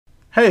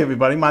Hey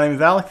everybody, my name is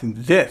Alex and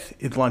this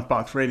is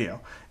Lunchbox Radio.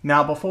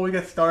 Now before we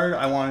get started,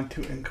 I wanted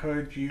to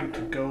encourage you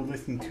to go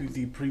listen to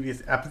the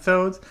previous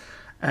episodes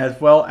as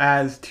well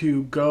as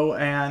to go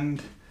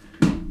and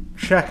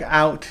check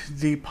out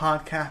the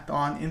podcast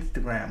on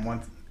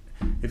Instagram.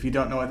 If you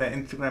don't know what that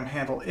Instagram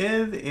handle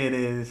is, it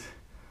is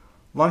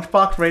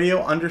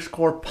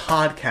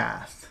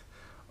lunchboxradio_podcast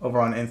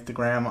over on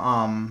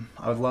Instagram.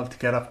 I would love to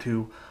get up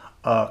to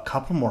a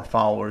couple more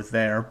followers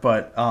there,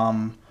 but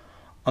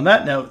on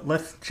that note,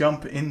 let's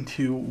jump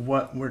into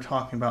what we're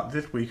talking about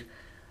this week.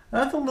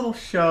 That's a little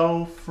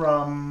show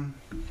from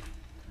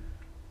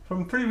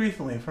pretty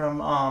recently,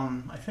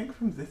 I think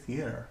from this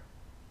year.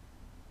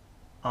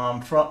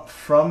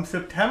 From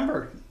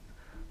September,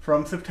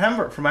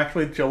 from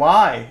actually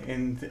July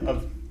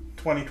of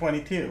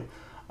 2022.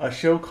 A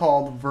show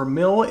called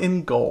Vermil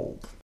in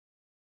Gold.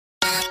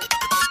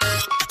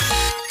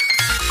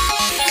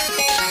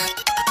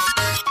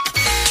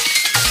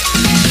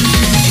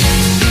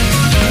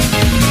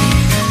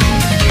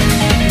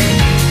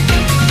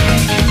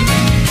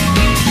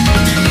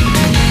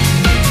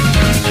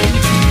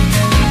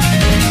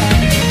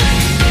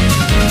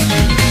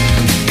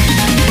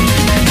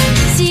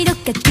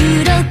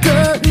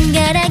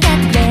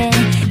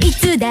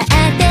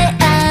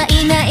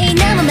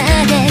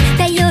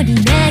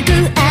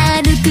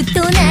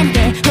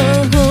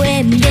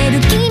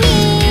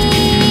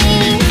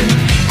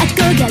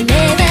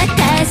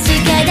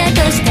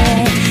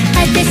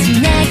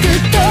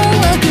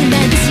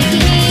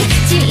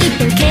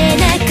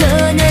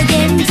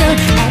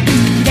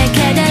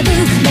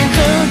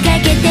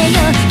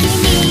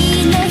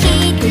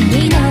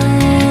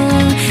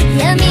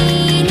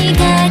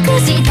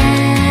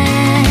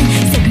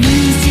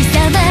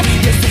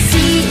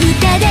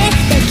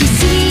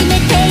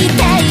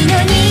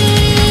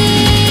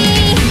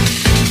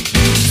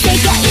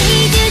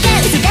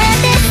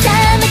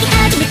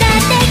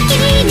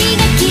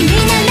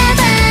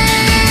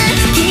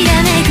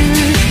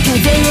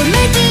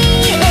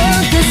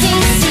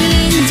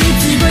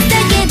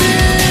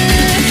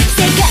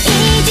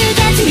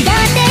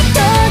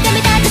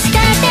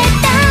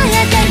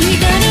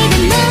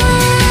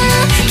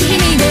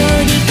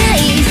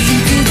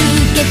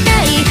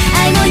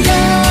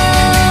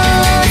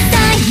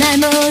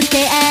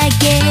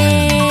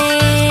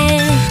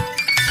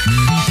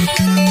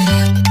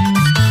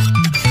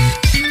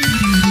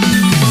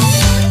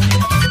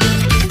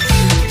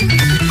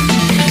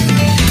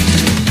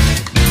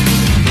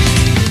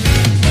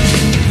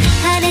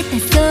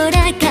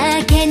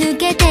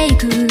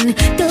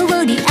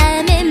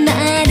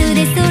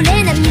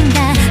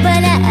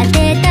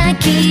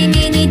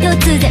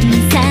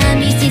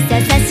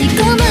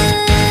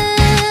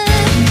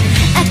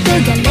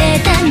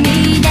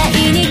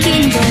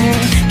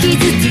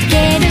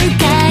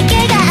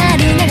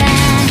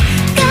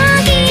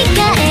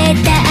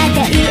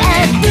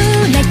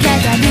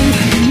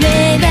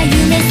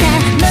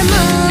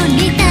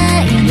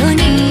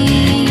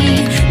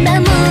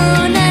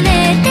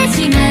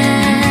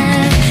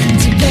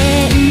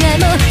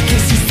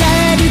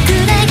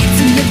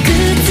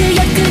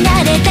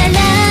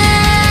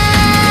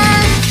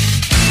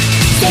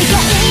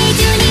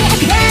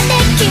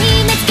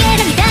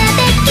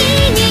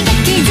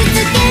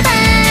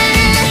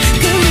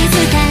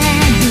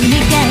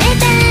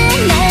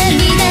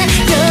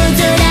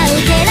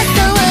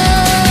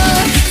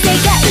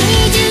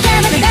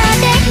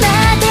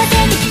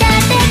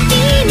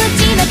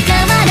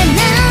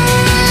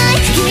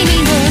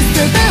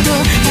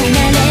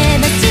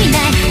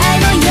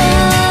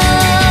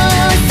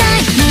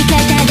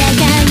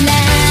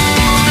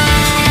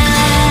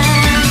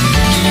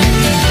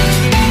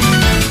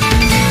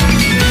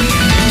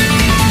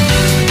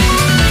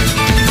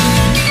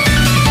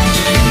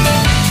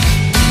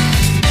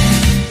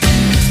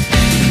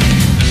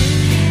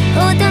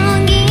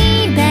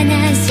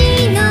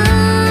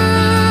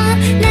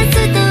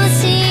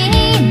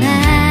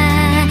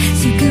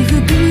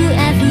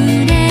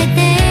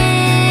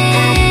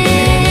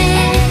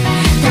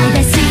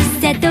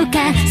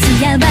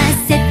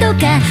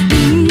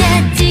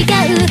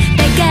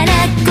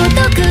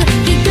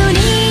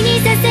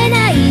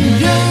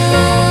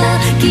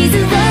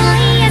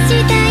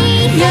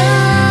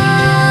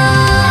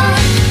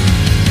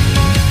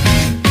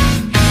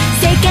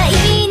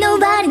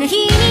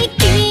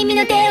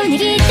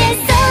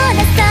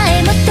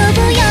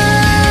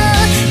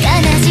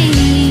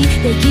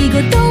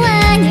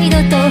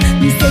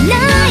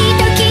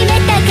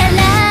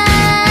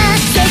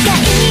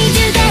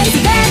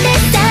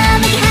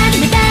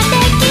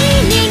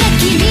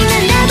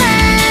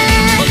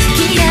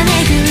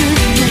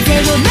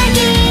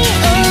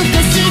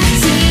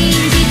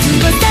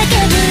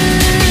叫ぶ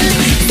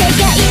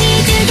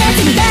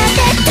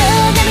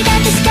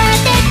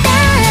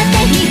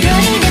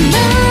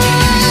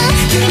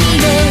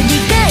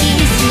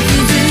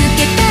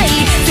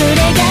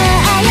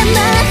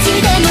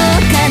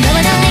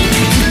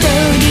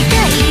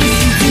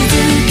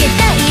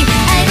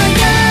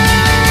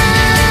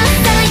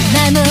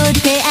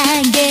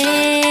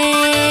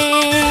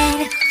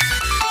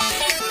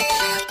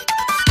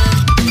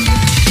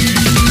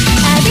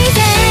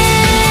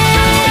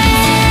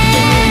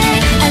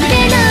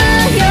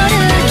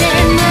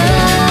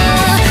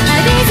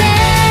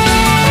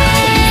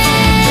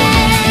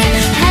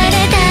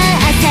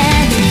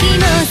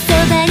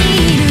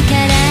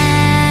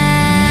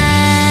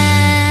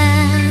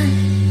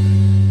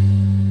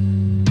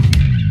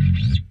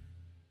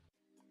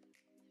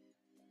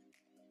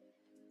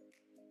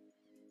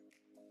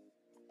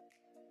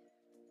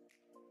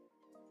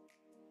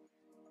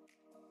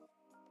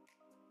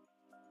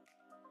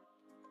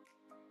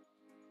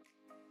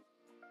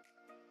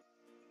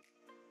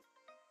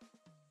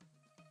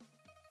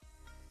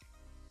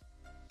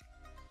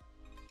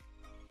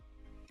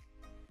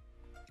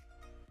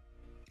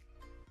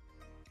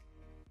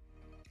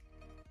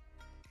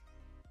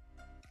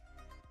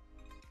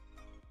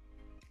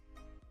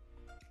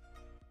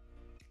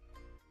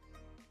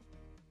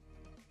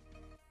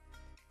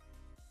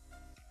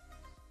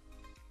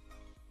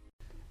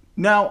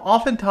Now,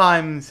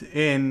 oftentimes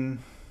in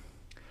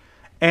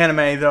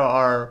anime, there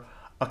are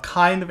a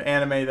kind of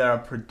anime that are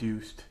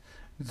produced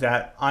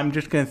that I'm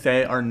just going to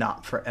say are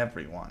not for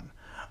everyone.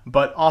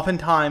 But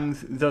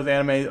oftentimes, those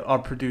anime are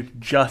produced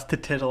just to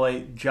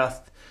titillate,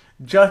 just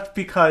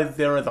because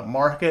there is a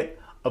market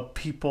of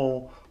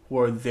people who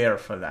are there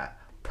for that.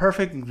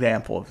 Perfect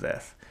example of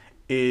this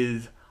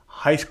is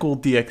High School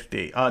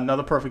DxD.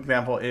 Another perfect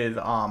example is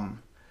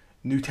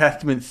New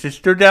Testament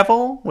Sister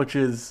Devil, which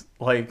is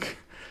like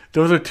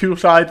those are two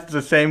sides of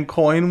the same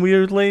coin,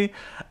 weirdly,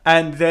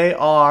 and they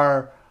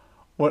are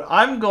what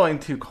I'm going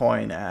to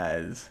coin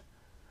as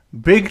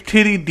big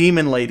titty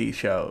demon lady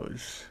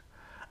shows.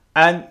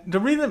 And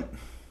the reason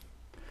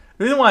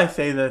why I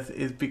say this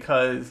is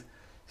because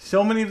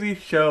so many of these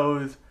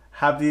shows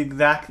have the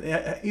exact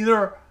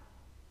either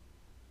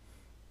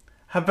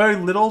have very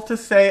little to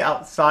say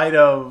outside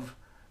of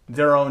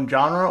their own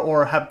genre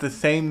or have the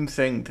same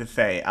thing to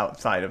say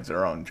outside of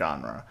their own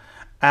genre.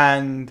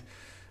 And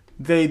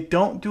they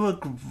don't do a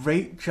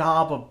great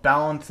job of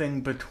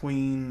balancing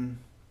between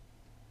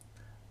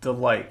the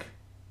like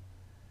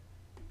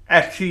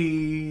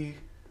ecchi,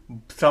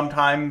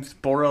 sometimes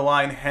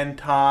borderline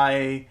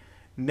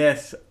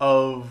hentai-ness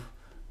of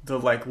the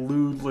like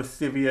lewd,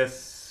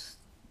 lascivious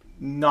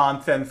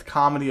nonsense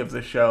comedy of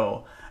the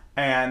show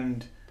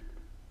and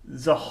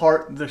the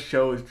heart the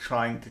show is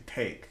trying to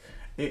take.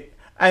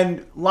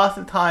 And lots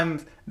of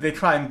times they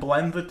try and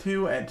blend the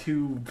two at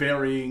two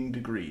varying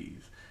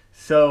degrees.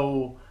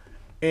 So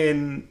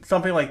in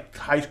something like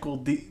High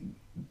School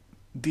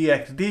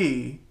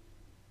DxD,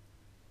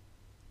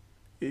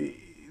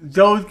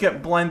 those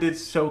get blended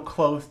so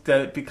close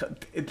that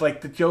it's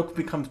like the joke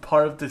becomes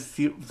part of the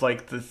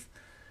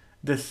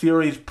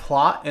series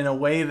plot in a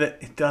way that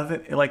it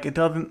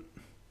doesn't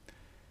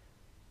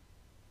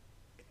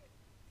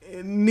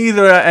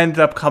neither ends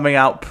up coming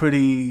out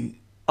pretty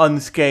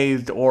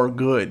unscathed or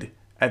good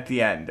at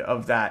the end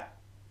of that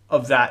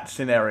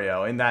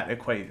scenario in that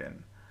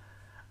equation.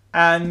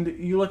 And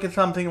you look at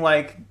something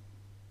like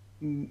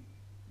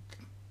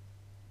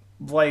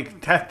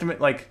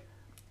Testament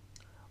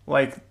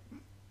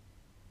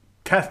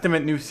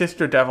Testament New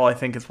Sister Devil, I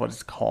think is what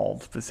it's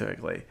called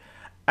specifically.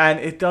 And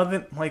it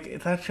doesn't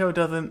that show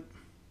doesn't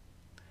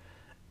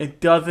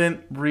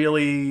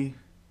really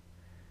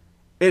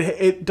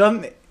it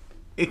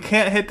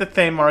can't hit the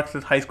same marks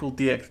as High School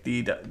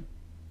DxD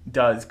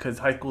does, because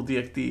High School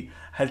DxD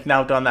has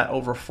now done that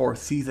over 4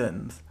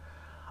 seasons.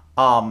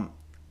 And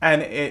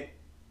it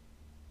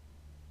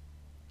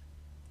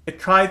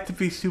tries to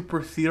be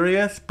super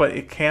serious, but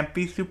it can't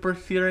be super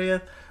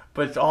serious.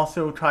 But it's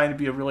also trying to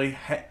be a really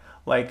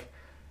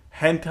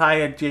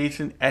hentai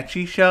adjacent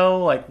ecchi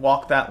show, like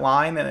walk that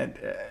line,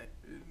 and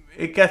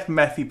it gets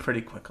messy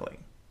pretty quickly.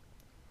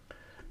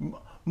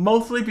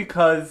 Mostly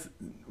because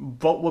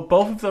what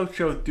both of those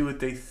shows do is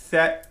they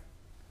set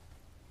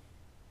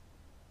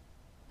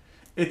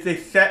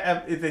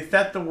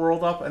the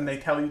world up and they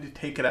tell you to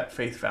take it at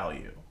face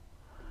value.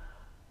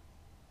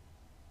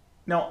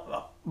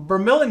 Now,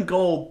 Vermilion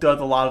Gold does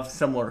a lot of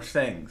similar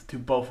things to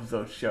both of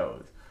those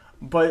shows,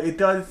 but it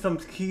does some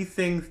key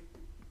things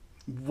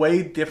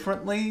way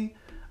differently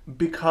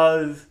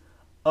because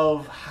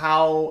of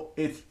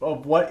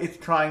what it's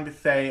trying to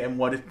say and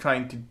what it's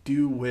trying to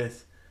do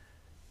with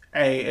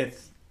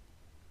its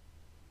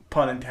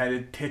pun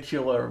intended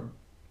titular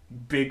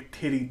big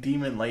titty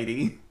demon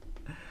lady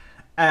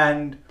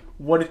and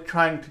what it's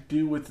trying to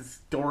do with the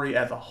story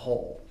as a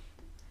whole.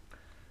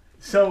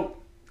 So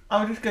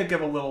I'm just going to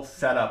give a little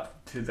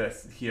setup to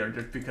this here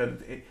just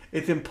because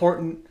it's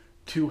important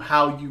to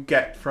how you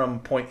get from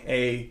point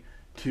A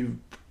to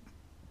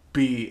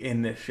B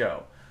in this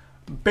show.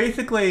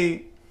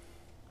 Basically,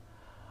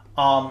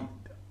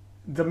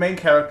 the main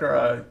character,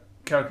 a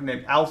character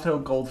named Alto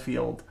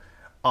Goldfield,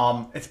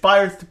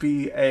 aspires to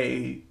be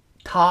a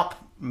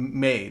top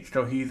mage.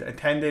 So he's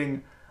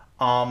attending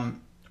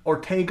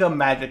Ortega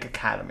Magic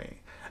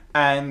Academy.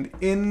 And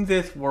in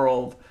this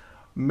world's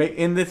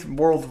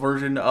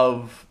version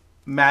of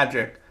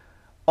magic,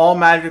 all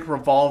magic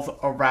revolves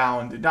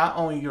around not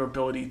only your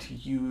ability to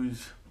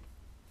use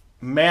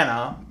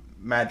mana,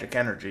 magic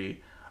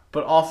energy,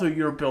 but also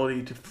your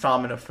ability to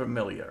summon a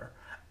familiar.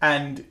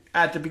 And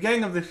at the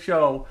beginning of the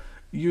show,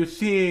 you're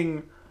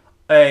seeing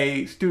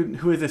a student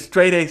who is a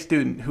straight A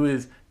student who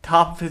is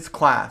top of his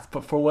class,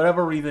 but for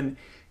whatever reason,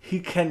 he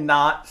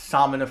cannot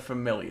summon a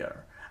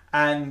familiar.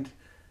 And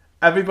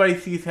everybody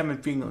sees him as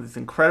being this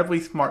incredibly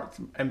smart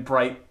and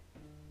bright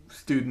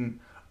student,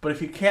 but if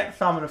he can't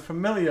summon a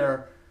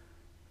familiar,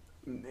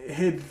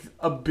 his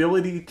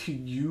ability to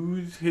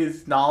use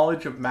his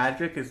knowledge of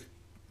magic is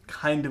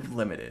kind of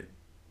limited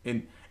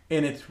in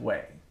its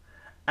way.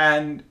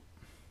 And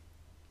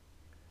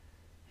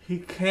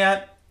he's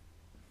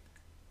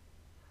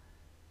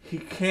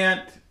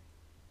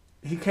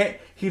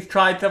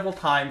tried several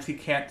times, he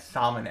can't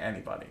summon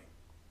anybody.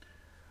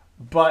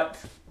 But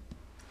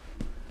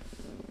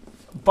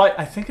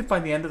I think it's by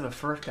the end of the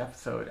first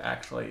episode,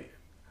 actually.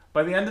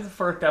 By the end of the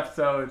first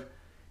episode,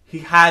 he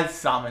has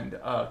summoned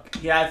a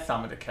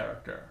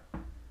character.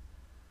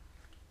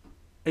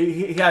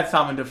 he had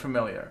summoned a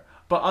familiar.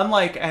 But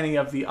unlike any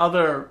of the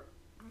other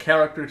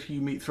characters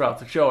you meet throughout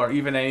the show, or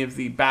even any of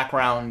the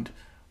background,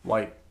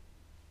 like,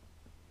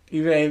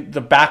 even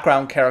the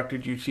background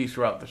characters you see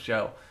throughout the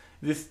show,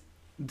 this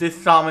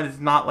Saman is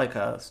not like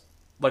a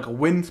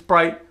wind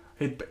sprite.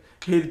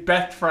 His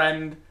best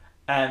friend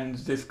and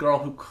this girl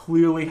who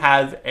clearly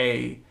has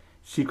a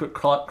secret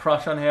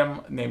crush on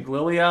him named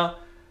Lilia.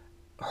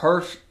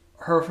 Her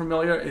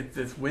familiar is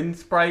this wind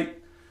sprite.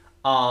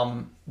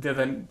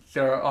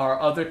 There are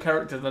other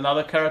characters. There's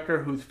another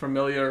character whose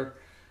familiar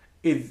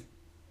is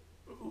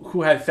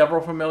who has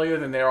several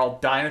familiars, and they're all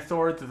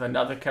dinosaurs. There's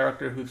another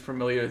character whose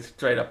familiar is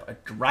straight up a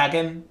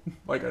dragon,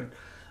 like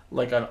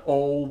an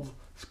old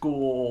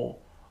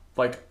school,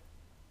 like,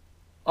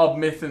 of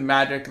myth and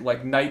magic,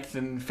 like knights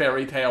and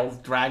fairy tales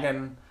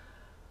dragon.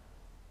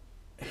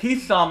 He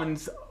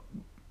summons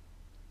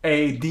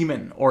a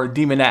demon or a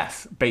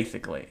demoness,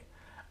 basically.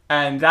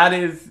 And that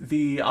is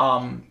the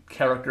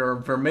character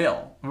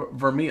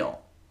Vermeil.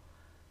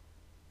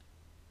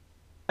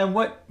 And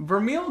what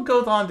Vermeil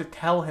goes on to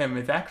tell him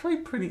is actually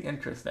pretty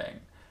interesting.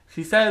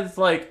 She says,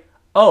 like,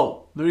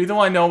 oh, the reason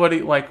why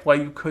why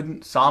you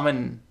couldn't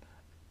summon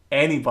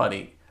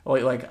anybody,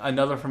 like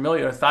another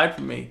familiar aside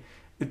from me,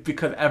 is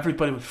because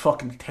everybody was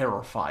fucking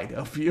terrified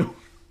of you.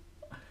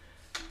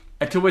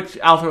 And to which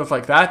Althor was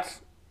like,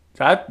 that's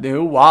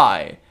new,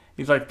 why?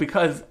 He's like,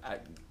 because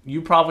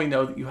you probably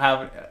know that you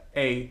have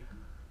a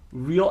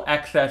real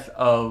excess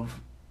of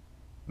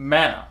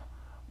mana.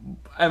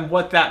 And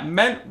what that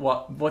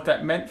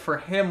meant for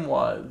him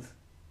was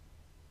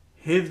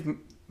his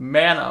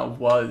mana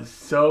was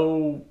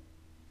so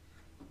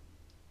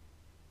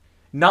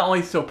not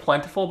only so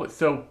plentiful but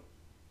so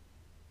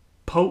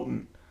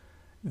potent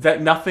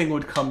that nothing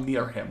would come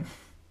near him.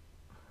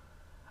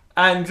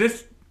 And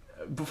just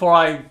before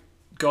I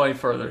go any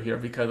further here,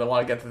 because I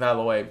want to get this out of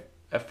the way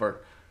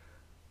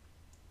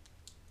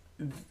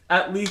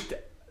at least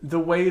the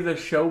way the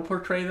show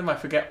portrays him, I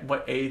forget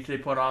what age they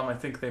put on him. I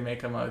think they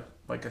make him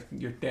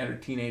your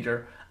standard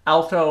teenager.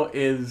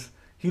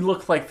 He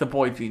looks like the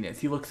boy genius.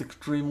 He looks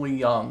extremely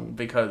young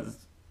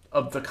because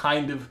of the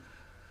kind of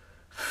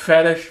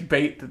fetish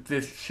bait that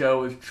this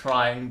show is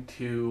trying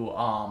to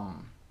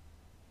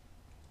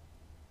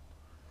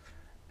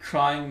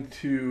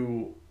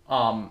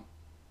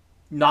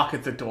knock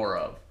at the door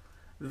of.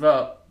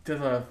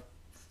 There's a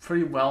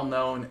pretty well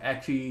known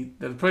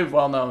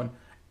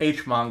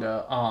H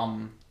manga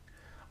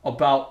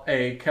about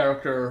a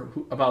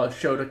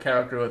Shota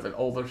character with an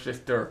older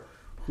sister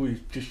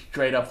who's just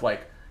straight up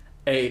like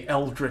a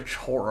eldritch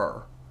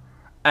horror.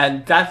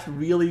 And that's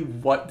really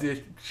what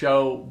this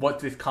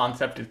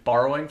concept is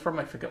borrowing from.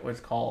 I forget what it's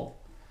called.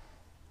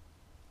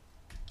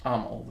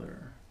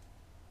 Older.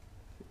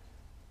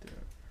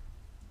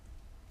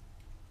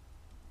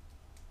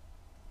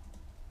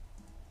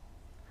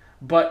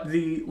 But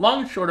the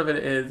long and short of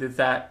it is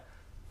that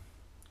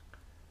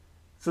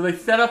so they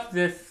set up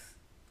this.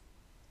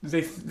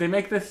 They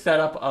make this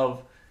setup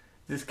of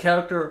this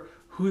character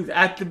who's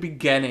at the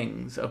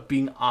beginnings of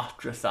being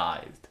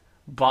ostracized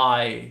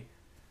by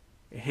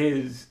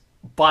his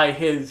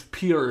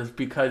peers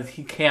because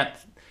he can't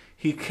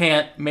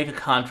make a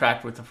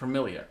contract with the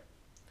familiar.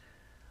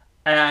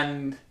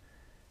 And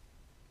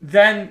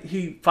then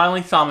he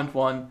finally summons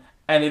one,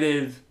 and it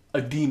is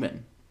a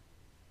demon.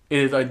 It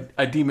is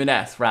a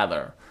demoness,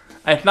 rather.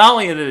 And it's not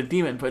only is it a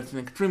demon, but it's an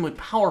extremely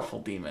powerful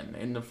demon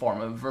in the form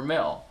of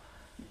Vermeil.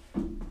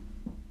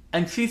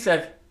 And she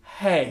says,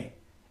 hey,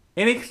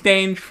 in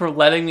exchange for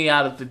letting me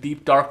out of the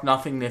deep, dark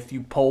nothingness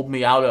you pulled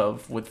me out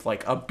of with,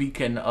 like, a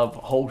beacon of,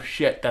 oh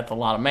shit, that's a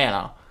lot of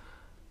mana,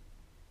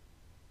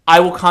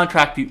 I will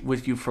contract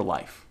with you for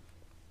life.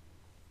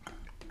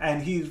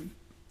 And he's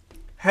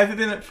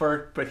hesitant at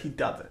first, but he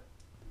does it.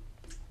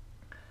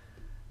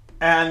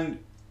 And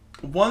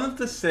one of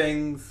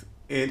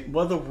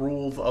the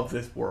rules of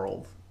this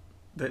world,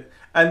 the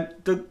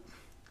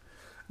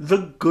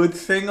good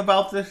thing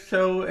about this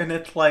show, and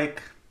it's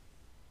like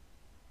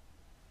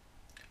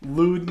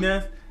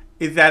lewdness,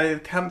 is that it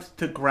attempts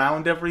to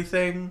ground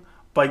everything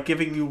by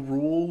giving you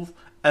rules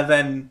and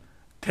then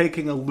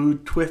taking a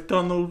lewd twist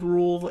on those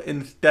rules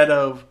instead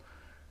of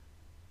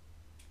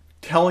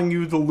telling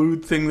you the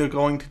lewd thing they're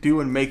going to do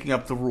and making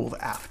up the rules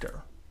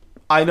after.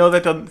 I know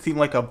that doesn't seem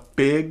like a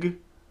big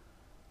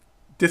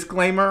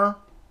disclaimer,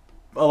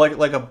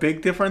 like a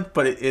big difference,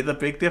 but it is a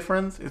big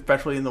difference,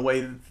 especially in the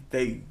way that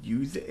they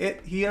use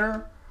it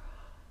here.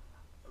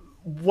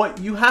 What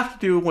you have to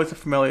do with the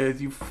familiar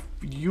is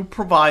you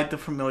provide the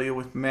familiar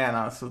with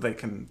mana so they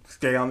can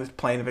stay on this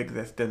plane of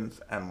existence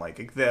and like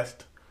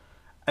exist,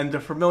 and the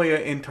familiar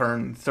in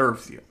turn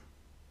serves you.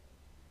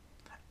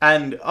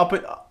 And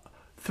the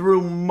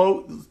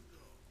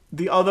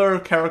other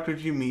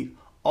characters you meet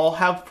all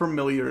have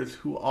familiars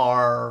who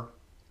are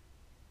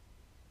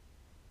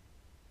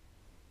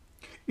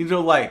either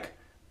like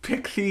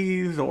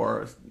pixies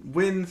or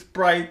wind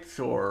sprites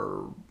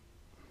or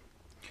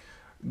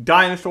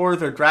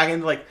dinosaurs or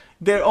dragons. Like,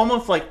 they're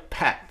almost like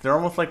pets. They're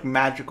almost like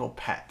magical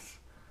pets.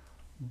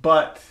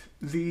 But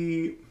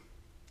the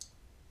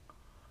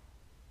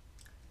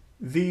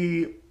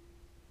the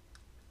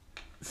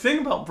thing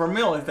about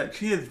Vermeil is that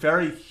she is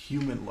very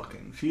human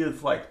looking. She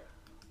is like,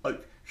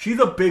 she's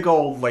a big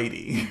old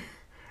lady,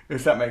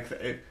 if that makes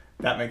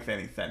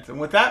any sense. And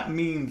what that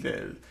means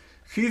is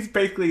she's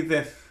basically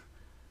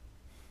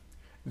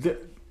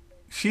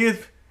she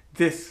is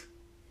this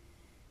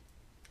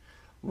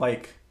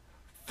like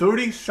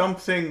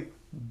 30-something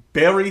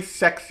very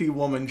sexy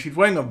woman. She's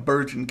wearing a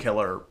Virgin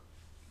Killer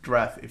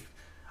dress,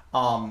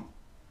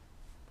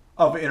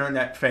 of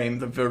internet fame,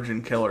 the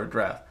Virgin Killer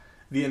dress,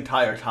 the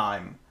entire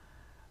time.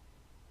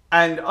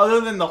 And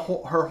other than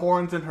her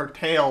horns and her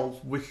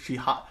tails,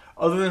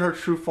 other than her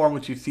true form,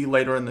 which you see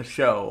later in the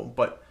show,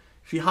 but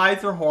she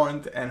hides her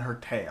horns and her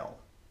tail.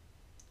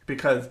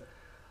 Because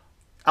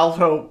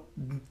Alto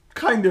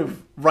kind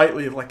of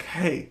rightly is like,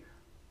 hey,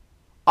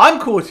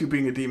 I'm cool with you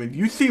being a demon.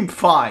 You seem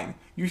fine.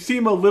 You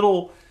seem a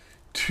little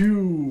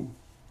too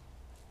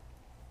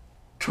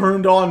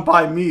turned on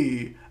by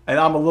me, and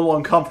I'm a little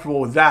uncomfortable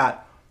with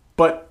that.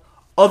 But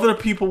other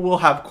people will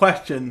have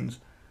questions.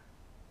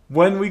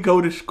 When we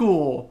go to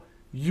school,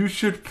 you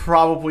should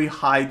probably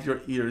hide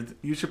your ears.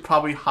 You should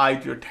probably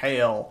hide your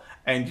tail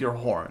and your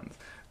horns,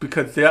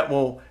 because that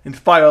will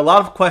inspire a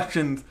lot of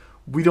questions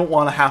we don't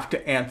want to have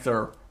to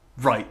answer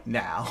right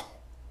now.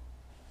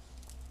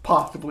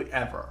 Possibly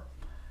ever.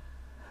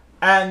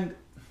 And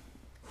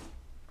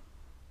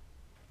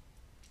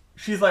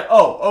she's like,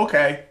 oh,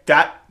 okay,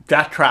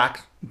 that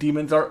tracks.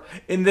 Demons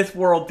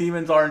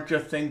aren't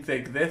just things that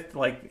exist.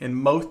 Like in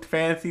most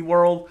fantasy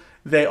world,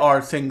 they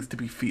are things to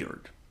be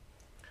feared.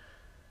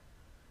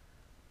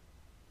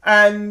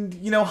 And,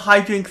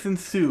 hijinks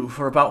ensue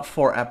for about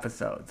 4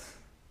 episodes.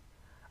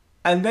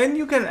 And then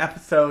you get an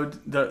episode,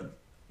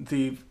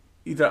 either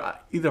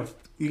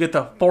you get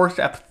the 4th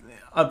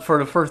episode, for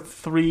the first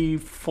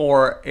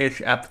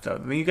 3-4-ish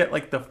episodes. And then you get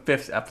like the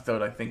 5th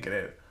episode, I think it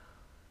is.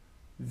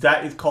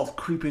 That is called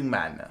Creeping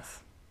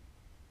Madness.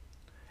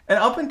 And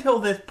up until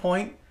this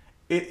point,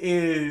 it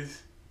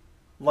is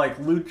like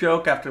lewd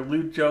joke after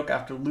lewd joke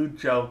after lewd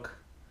joke.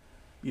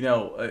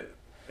 It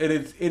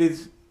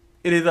is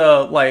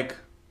a like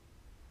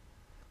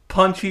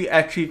punchy,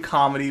 ecchi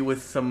comedy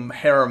with some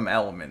harem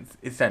elements,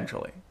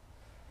 essentially.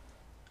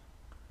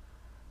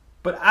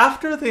 But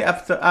after the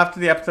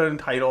episode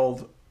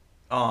entitled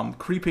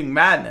Creeping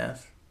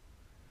Madness,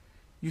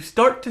 you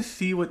start to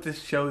see what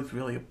this show is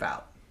really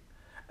about.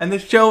 And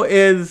this show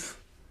is,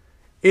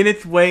 in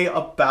its way,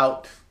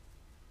 about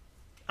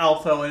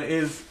Alto, and it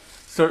is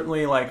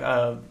certainly like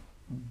a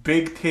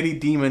big titty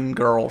demon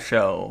girl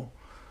show.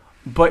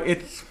 But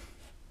it's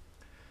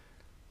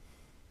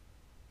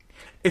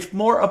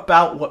more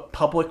about what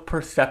public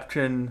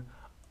perception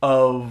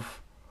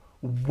of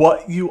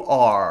what you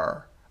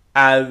are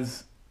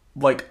as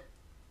like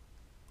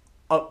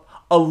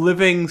a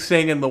living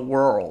thing in the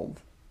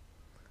world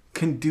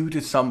can do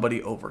to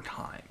somebody over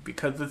time.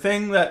 Because the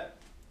thing that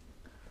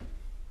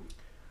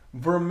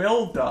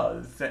Vermeil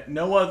does that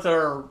no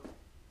other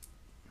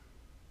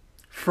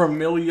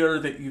familiar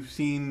that you've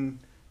seen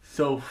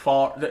so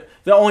far, that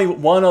only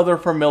one other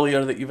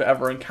familiar that you've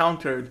ever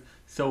encountered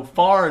so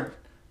far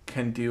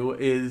can do,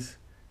 is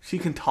she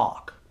can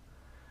talk.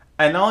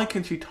 And not only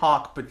can she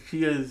talk, but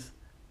she is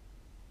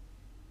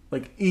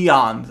like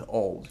eons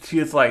old. She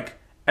is like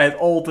as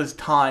old as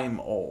time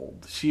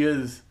old. She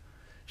is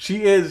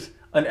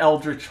an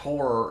eldritch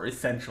horror,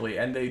 essentially,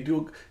 and they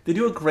do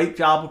a great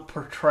job of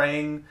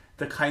portraying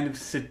the kind of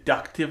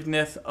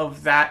seductiveness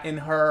of that in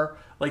her.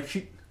 Like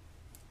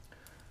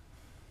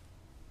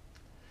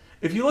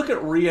if you look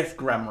at Rias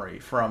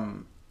Gremory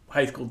from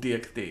High School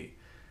DxD,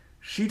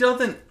 she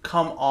doesn't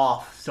come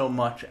off so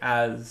much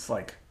as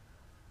like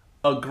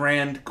a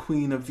grand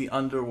queen of the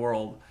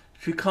underworld.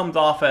 She comes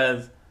off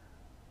as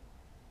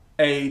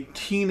a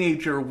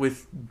teenager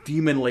with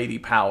demon lady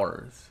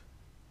powers,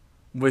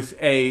 with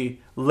a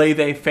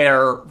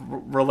laissez-faire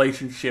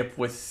relationship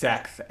with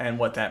sex and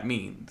what that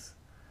means.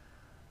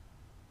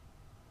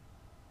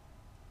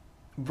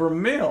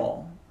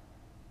 Vermeil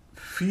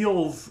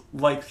feels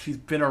like she's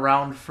been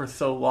around for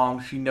so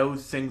long, she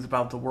knows things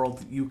about the world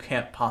that you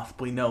can't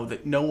possibly know,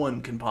 that no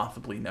one can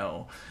possibly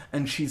know.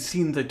 And she's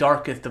seen the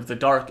darkest of the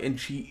dark, and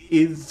she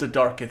is the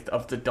darkest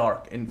of the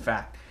dark, in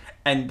fact.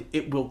 And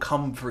it will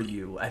come for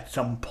you at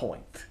some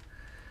point.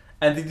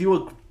 And they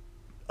do an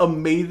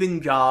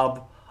amazing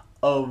job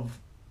of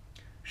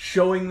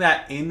showing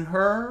that in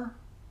her,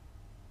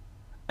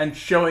 and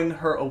showing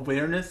her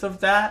awareness of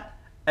that,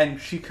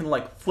 and she can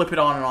like flip it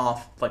on and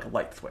off like a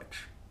light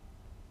switch.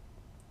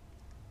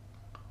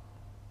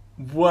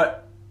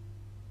 What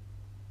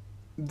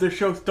the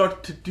show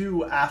starts to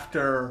do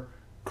after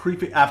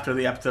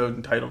the episode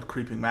entitled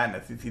Creeping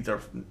Madness, is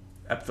either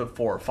episode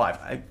 4 or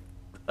 5.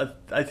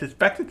 I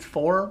suspect it's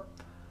 4.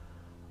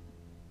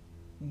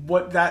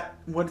 What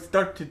it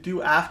starts to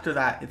do after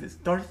that is it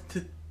starts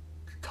to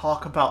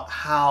talk about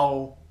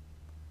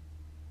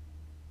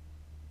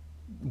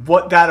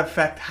what that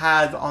effect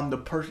has on the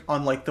person,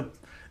 on like the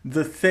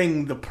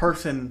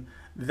person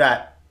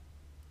that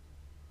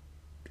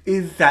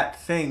is that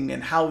thing,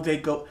 and how they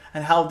go,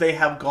 and how they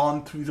have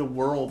gone through the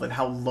world, and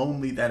how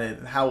lonely that is,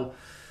 and how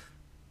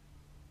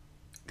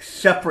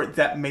separate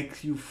that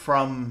makes you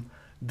from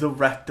the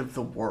rest of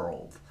the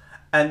world.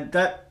 And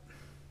that,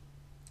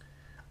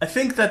 I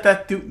think that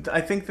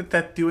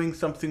that's doing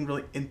something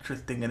really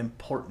interesting and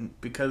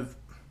important, because,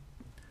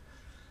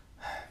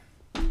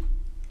 and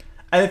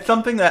it's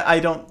something that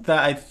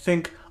I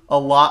think a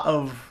lot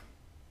of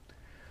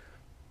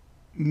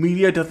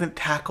media doesn't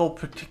tackle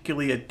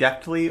particularly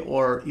adeptly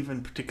or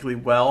even particularly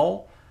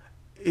well,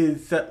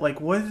 is that,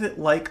 like, what is it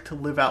like to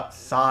live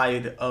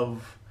outside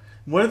of,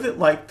 what is it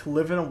like to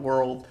live in a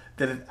world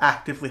that is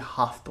actively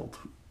hostile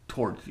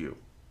towards you,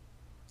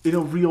 in a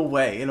real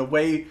way, in a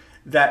way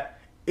that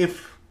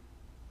if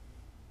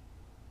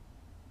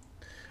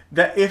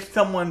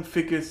someone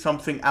figures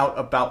something out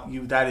about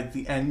you, that is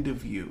the end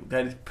of you.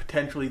 That is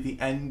potentially the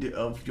end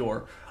of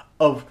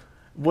of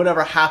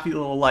whatever happy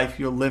little life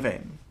you're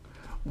living.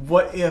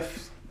 What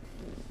if,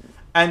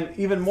 and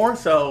even more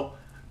so,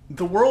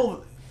 the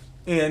world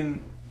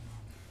in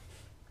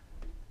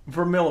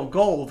Vermilion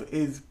Gold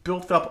is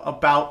built up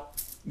about,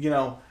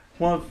 one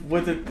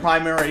of the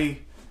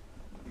primary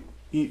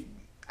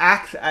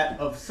acts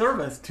of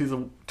service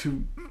to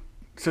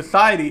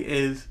society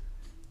is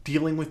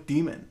dealing with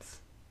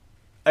demons.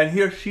 And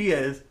here she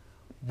is,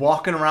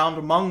 walking around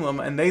among them,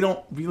 and they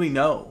don't really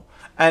know.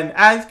 And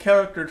as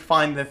characters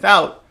find this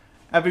out,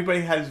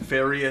 everybody has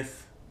various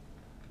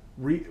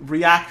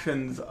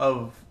reactions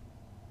of,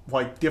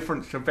 like,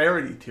 different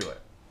severity to it.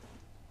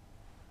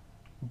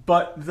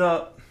 But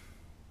the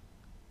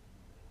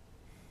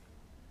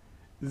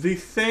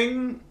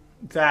thing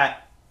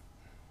that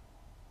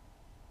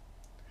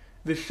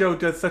this show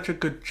does such a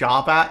good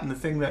job at, and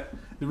the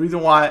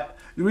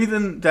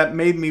reason that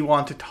made me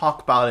want to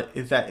talk about it,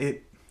 is that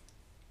it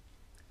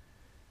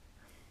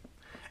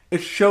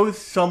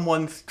shows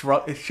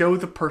it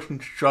shows a person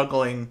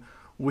struggling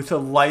with a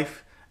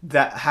life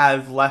that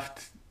have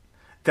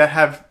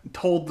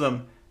told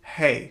them,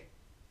 hey,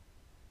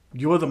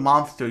 you're the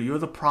monster, you're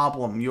the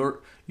problem,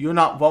 you're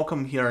not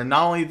welcome here. And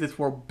not only is this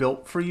world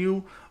built for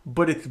you,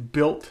 but it's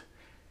built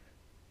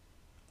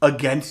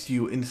against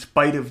you, in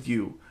spite of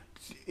you,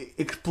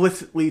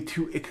 explicitly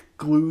to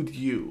exclude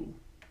you.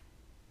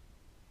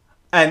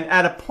 And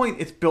at a point,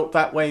 it's built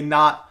that way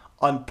not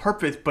on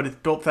purpose, but it's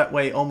built that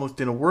way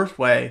almost in a worse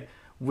way,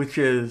 which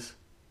is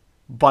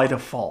by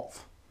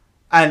default.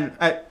 And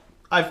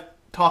I've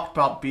talked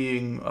about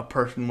being a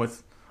person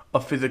with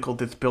a physical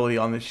disability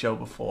on this show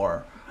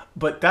before,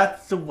 but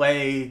that's the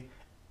way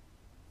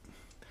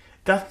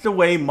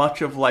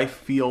much of life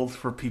feels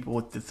for people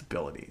with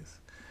disabilities.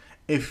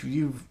 If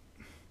you've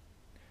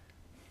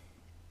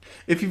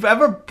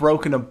ever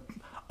broken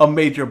a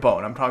major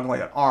bone, I'm talking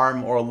like an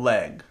arm or a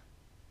leg,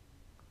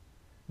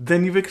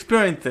 then you've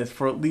experienced this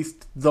for at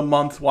least the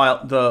months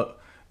while the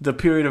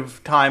period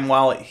of time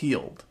while it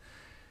healed.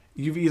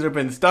 You've either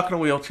been stuck in a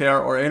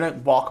wheelchair or in a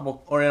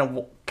walkable or in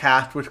a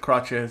cast with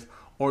crutches,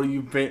 or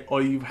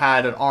you've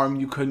had an arm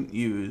you couldn't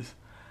use,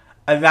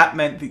 and that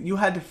meant that you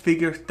had to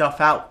figure stuff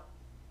out,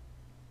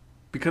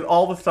 because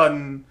all of a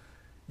sudden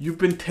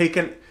you've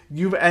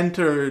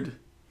entered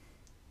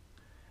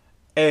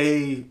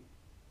the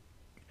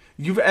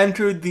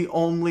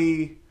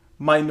only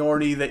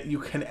minority that you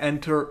can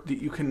enter,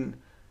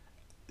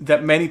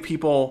 that many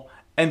people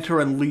enter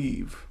and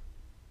leave,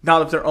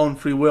 not of their own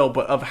free will,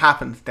 but of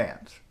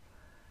happenstance.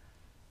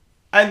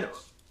 And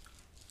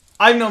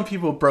I've known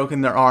people who've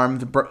broken their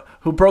arms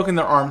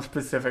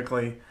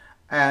specifically,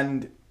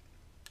 and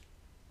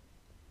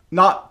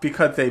not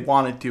because they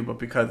wanted to, but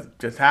because it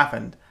just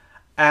happened.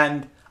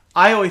 And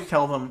I always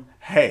tell them,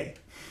 hey,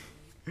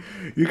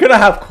 you're going to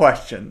have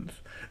questions.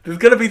 There's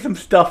going to be some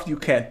stuff you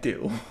can't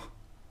do.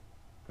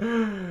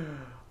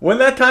 When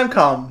that time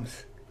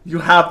comes, you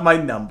have my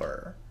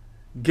number.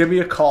 Give me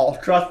a call.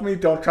 Trust me,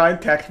 don't try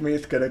and text me.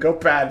 It's going to go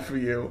bad for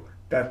you.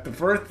 That's the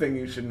first thing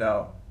you should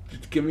know.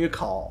 Just give me a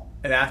call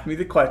and ask me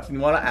the question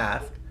you want to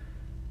ask,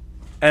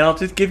 and I'll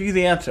just give you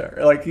the answer.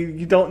 Like,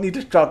 you don't need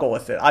to struggle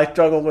with it. I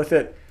struggled with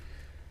it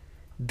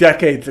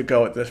decades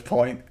ago at this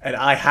point, and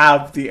I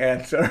have the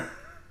answer.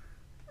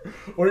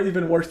 Or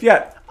even worse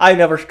yet, I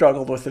never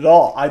struggled with it at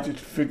all. I just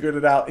figured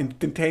it out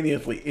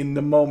instantaneously in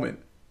the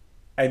moment.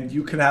 And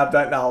you can have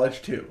that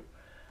knowledge too.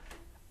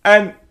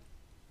 And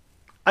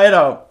I had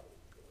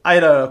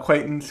an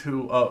acquaintance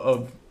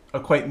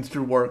acquaintance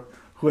through work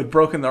who had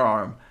broken their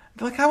arm.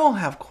 They're like, I won't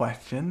have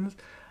questions.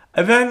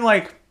 And then,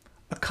 like,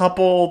 a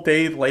couple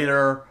days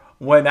later,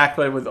 when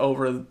actually I was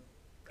over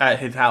at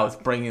his house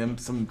bringing him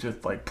some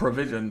just, like,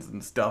 provisions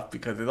and stuff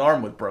because his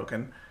arm was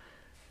broken,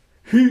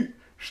 he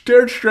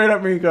stared straight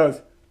at me and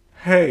goes,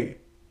 hey,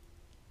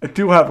 I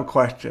do have a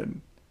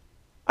question.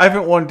 I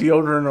haven't worn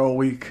deodorant in a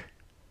week.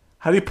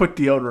 How do you put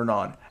deodorant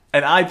on?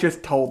 And I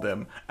just told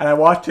him, and I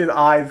watched his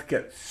eyes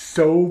get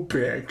so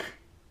big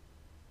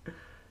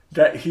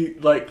that he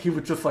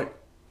was just like,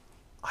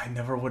 I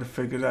never would have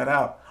figured that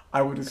out.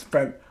 I would have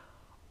spent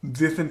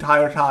this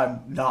entire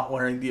time not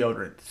wearing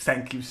deodorant.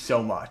 Thank you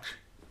so much.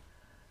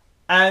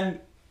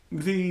 And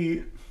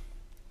the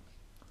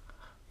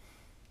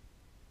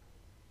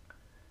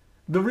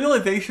the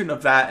realization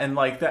of that and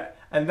like that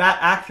and that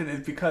action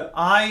is because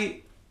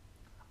I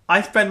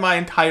spend my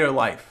entire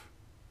life,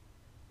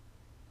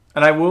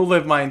 and I will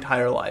live my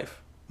entire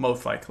life,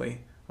 most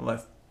likely,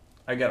 unless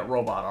I get a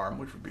robot arm,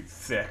 which would be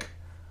sick.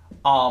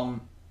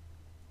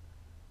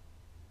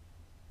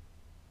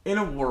 In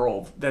a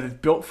world that is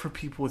built for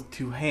people with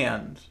two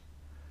hands,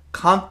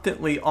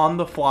 constantly on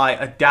the fly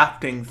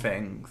adapting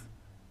things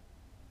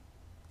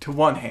to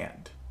one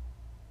hand.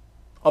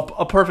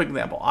 A perfect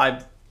example.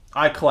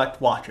 I collect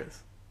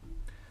watches.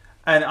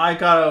 And I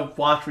got a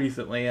watch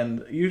recently,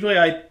 and usually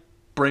I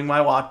bring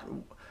my watch,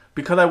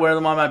 because I wear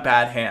them on my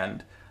bad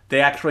hand, they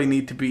actually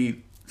need to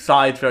be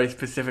sized very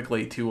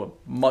specifically to a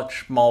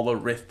much smaller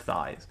wrist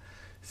size.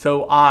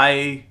 So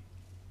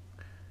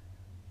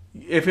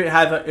if it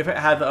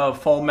has a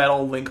full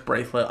metal link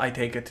bracelet, I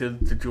take it to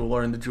the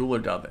jeweler and the jeweler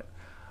does it.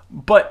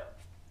 But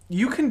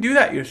you can do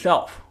that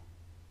yourself.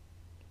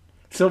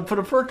 So for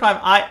the first time,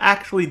 I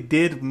actually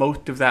did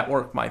most of that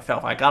work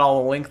myself. I got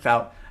all the links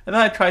out, and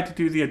then I tried to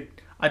do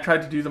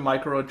the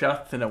micro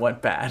adjusts, and it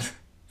went bad.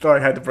 So I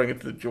had to bring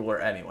it to the jeweler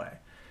anyway.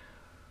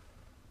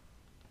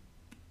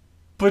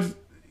 But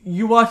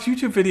you watch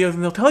YouTube videos,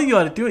 and they'll tell you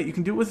how to do it. You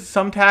can do it with a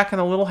thumbtack and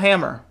a little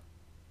hammer.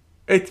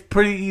 It's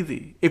pretty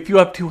easy if you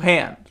have two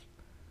hands.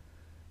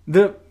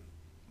 The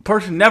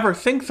person never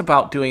thinks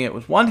about doing it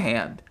with one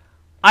hand.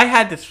 I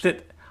had to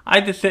sit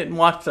and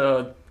watch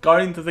the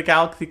Guardians of the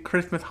Galaxy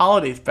Christmas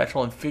holiday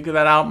special and figure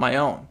that out on my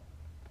own.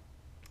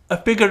 I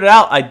figured it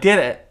out. I did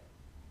it.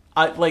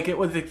 It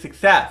was a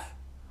success.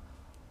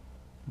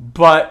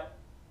 But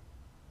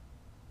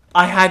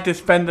I had to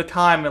spend the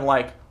time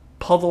and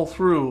puzzle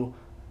through,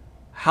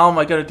 how am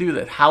I going to do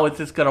this? How is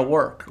this going to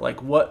work?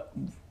 What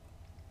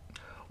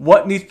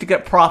needs to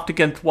get propped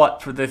against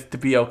what for this to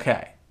be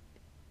okay?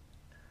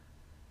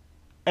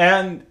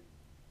 And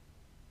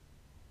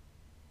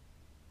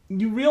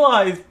you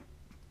realize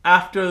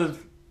after the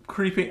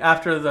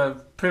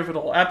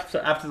pivotal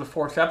episode, after the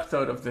fourth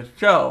episode of this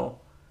show,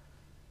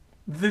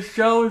 the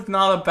show is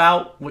not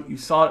about what you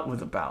thought it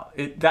was about.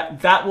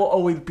 That will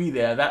always be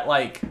there.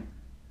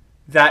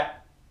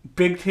 That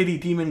big titty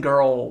demon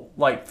girl,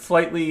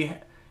 slightly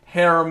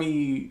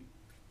harem-y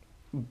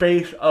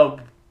base of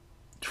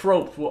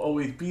tropes will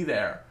always be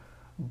there.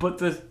 But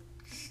the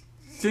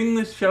thing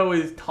this show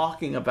is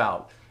talking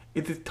about,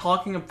 it is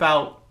talking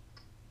about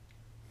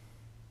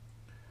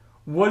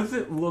what does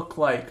it look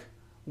like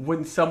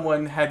when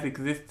someone has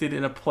existed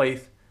in a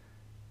place,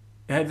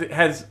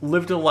 has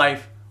lived a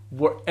life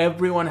where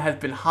everyone has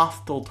been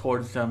hostile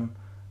towards them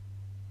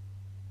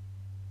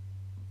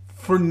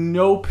for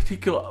no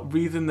particular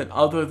reason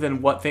other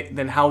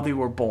than how they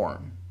were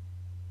born.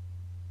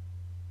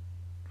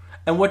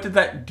 And what did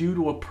that do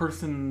to a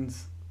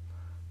person's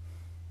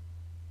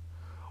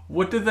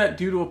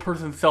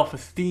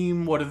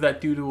self-esteem? What does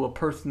that do to a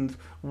person's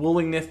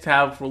willingness to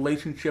have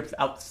relationships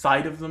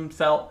outside of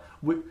themselves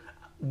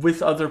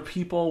with other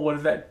people? What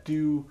does that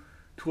do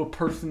to a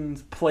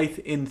person's place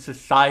in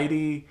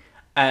society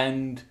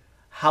and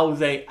how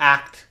they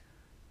act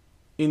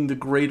in the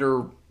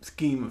greater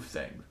scheme of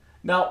things?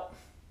 Now,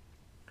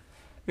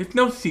 it's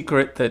no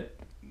secret that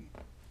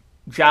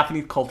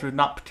Japanese culture is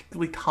not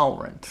particularly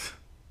tolerant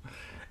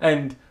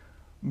and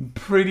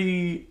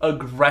pretty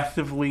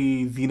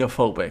aggressively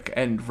xenophobic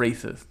and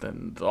racist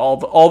and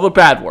all the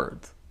bad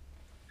words.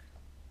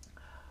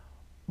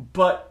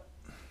 But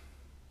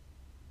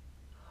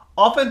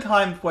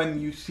oftentimes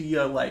when you see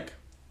a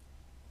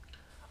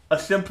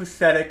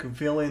sympathetic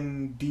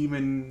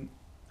villain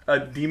a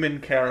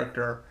demon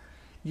character,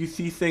 you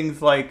see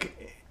things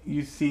like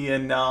you see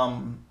in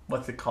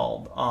what's it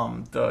called?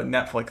 The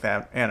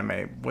Netflix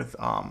anime with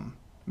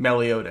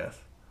Meliodas.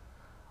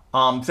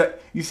 So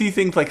you see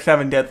things like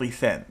Seven Deadly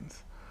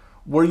Sins,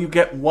 where you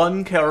get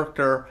one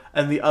character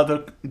and the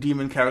other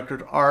demon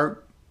characters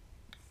are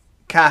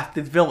cast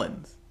as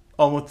villains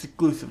almost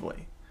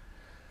exclusively.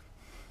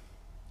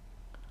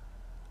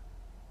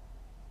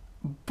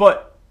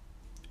 But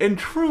in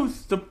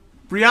truth, the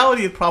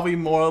reality is probably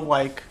more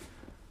like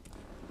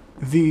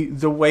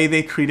the way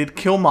they treated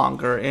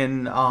Killmonger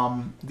in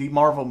the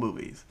Marvel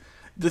movies.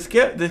 The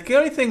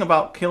scary thing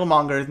about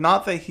Killmonger is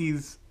not that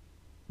he's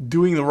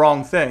doing the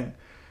wrong thing.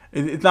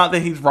 It's not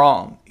that he's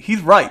wrong.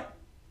 He's right.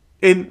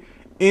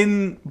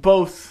 In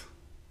both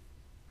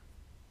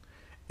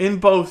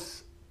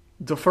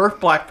the first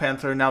Black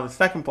Panther and now the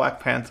second Black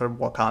Panther,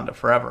 Wakanda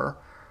Forever,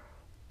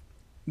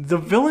 the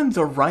villains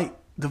are right.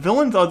 The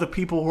villains are the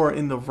people who are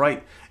in the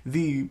right.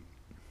 The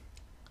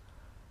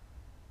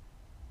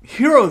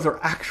heroes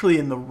are actually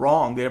in the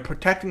wrong. They are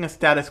protecting a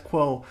status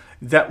quo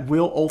that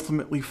will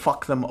ultimately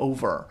fuck them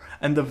over.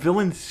 And the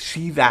villains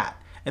see that.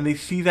 And they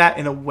see that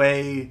in a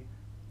way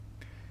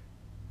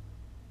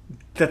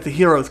that the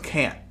heroes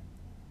can't.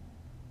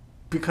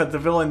 Because the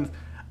villains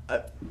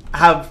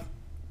have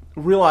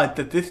realized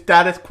that this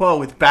status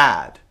quo is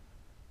bad.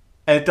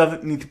 And it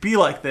doesn't need to be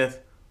like this.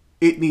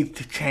 It needs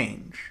to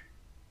change.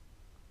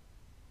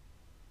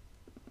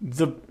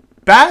 The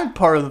bad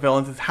part of the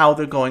villains is how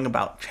they're going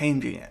about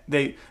changing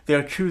it.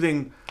 They're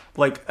choosing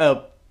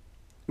a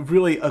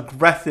really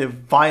aggressive,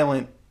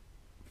 violent,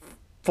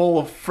 full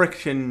of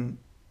friction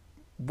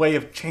way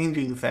of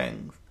changing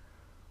things.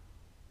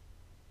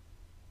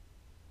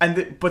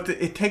 But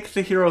it takes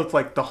the heroes,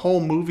 like, the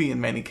whole movie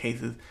in many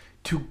cases,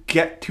 to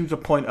get to the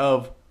point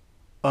of,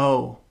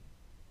 oh,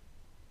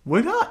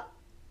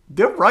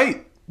 they're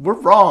right, we're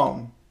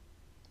wrong.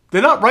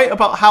 They're not right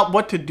about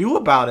what to do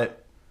about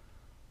it,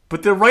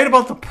 but they're right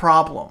about the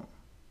problem.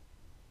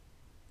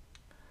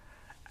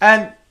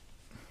 And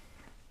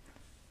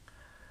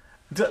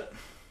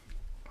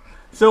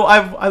so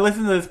I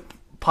listened to this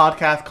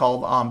podcast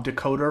called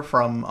Decoder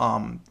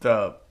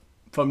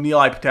from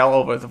Neil Patel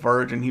over at The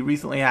Verge, and he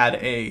recently had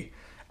a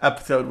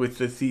episode with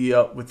the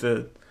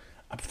CEO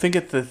I think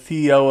it's the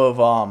CEO of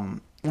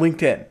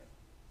LinkedIn.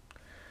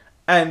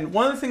 And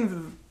one of the things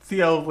the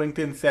CEO of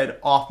LinkedIn said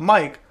off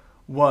mic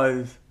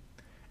was,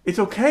 it's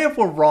okay if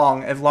we're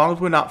wrong as long as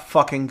we're not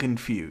fucking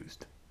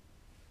confused.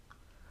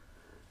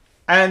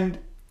 And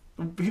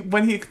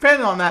when he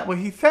expanded on that, what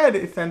he said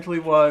essentially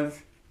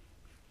was,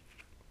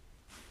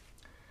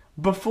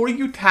 before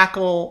you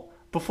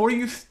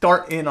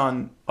start in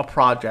on a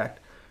project,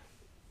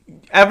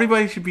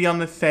 everybody should be on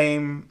the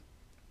same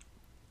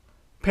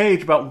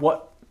page about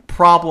what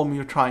problem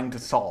you're trying to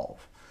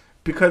solve.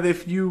 Because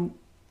if you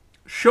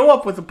show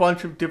up with a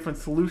bunch of different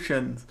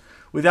solutions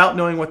without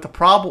knowing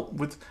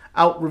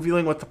without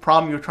revealing what the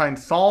problem you're trying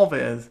to solve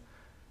is,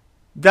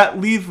 that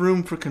leaves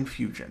room for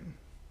confusion.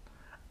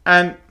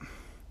 And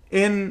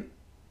in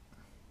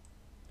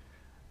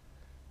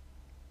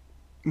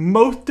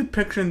most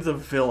depictions of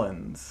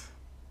villains,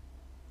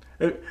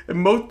 in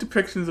most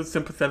depictions of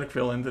sympathetic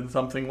villains in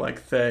something like,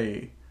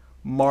 say,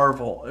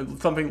 Marvel,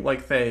 something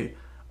like, say,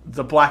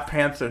 the Black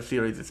Panther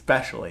series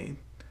especially,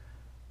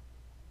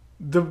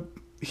 the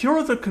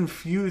heroes are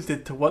confused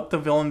as to what the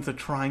villains are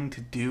trying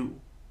to do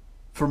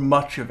for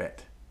much of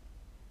it.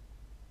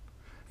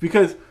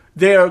 Because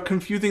they are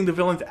confusing the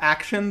villains'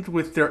 actions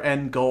with their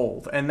end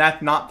goals, and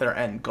that's not their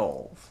end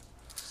goals.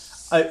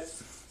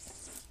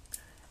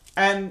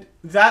 And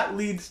that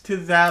leads to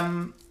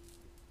them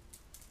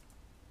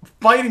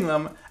fighting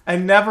them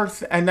and never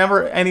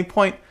at any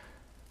point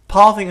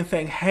pausing and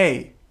saying,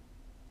 hey,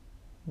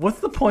 what's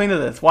the point of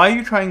this? Why are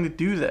you trying to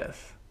do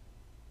this?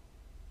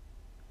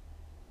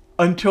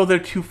 Until they're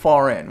too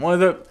far in.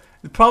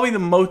 Probably the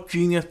most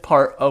genius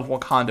part of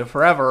Wakanda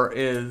Forever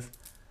is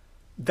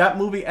that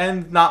movie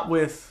ends not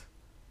with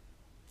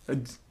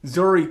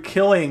Zuri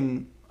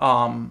killing,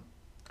 I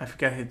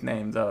forget his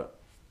name, the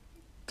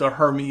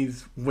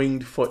Hermes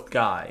winged foot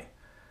guy.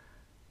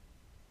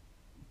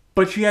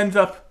 But she ends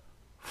up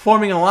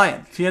forming an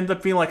alliance. She ends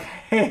up being like,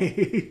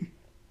 hey,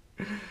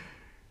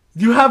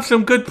 you have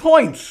some good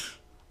points.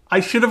 I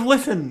should have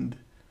listened.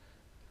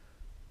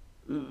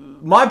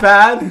 My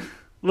bad.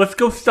 Let's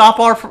go stop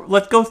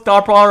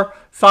our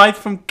sides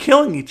from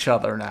killing each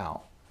other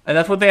now. And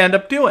that's what they end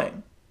up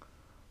doing.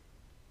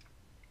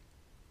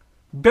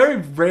 Very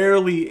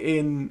rarely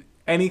in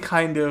any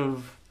kind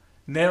of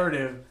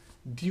narrative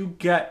do you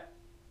get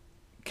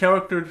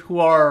characters who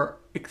are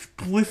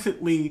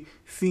explicitly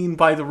seen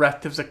by the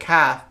rest of the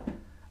cast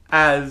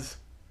as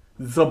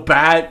the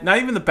bad, not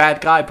even the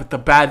bad guy, but the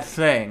bad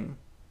thing,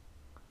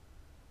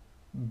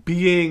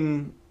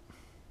 being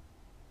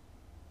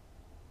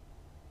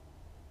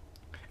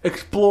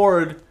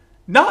explored,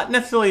 not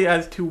necessarily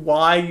as to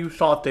why you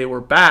thought they were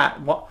bad,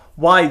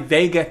 why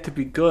they get to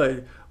be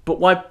good, but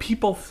why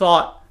people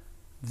thought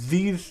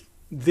this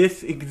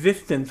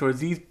existence or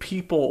these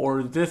people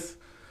or this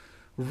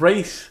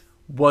race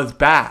was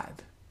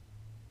bad.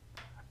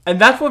 And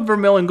that's what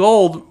Vermilion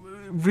Gold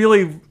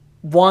really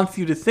wants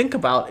you to think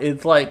about,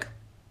 is like,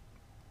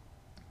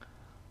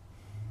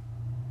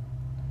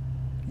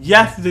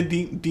 yes, the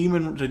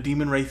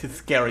demon race is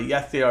scary.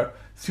 Yes, they are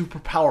super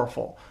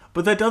powerful.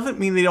 But that doesn't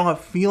mean they don't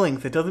have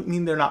feelings. That doesn't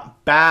mean they're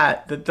not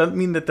bad. That doesn't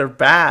mean that they're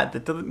bad.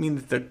 That doesn't mean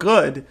that they're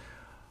good.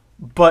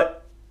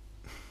 But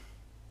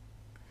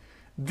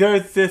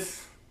there's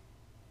this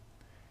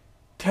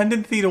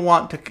tendency to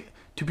want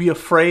to be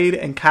afraid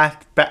and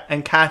cast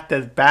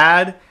as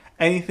bad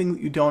anything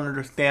that you don't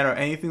understand or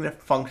anything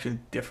that functions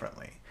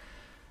differently.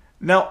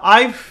 Now,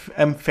 I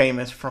am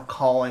famous for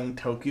calling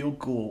Tokyo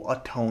Ghoul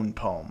a tone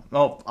poem.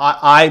 Well,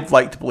 I'd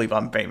like to believe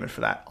I'm famous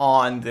for that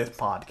on this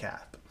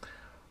podcast.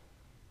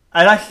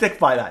 And I stick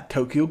by that.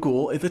 Tokyo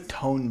Ghoul is a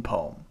tone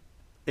poem.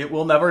 It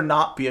will never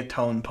not be a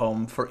tone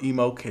poem for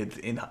emo kids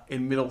in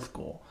middle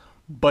school.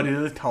 But it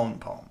is a tone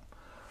poem.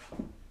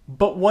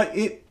 But what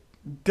it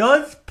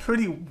does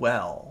pretty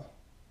well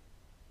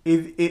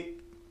is it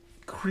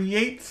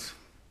creates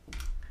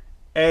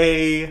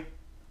a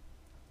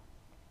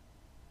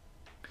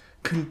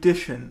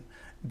condition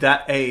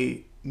that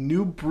a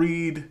new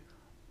breed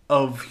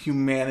of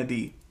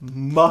humanity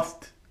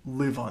must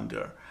live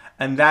under.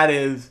 And that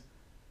is,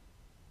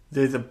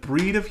 there's a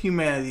breed of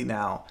humanity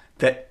now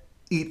that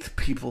eats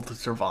people to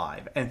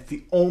survive. And it's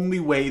the only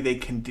way they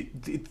can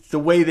it's the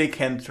way they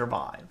can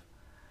survive.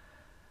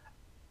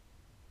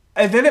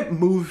 And then it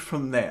moves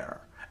from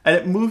there. And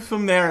it moves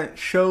from there and it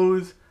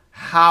shows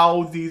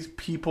how these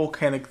people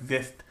can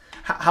exist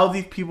how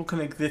these people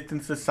can exist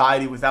in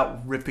society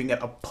without ripping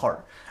it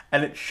apart.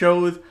 And it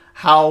shows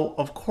how,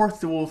 of course,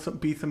 there will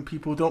be some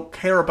people who don't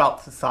care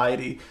about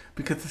society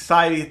because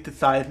society has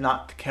decided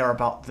not to care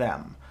about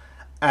them.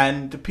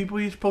 And the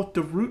people you're supposed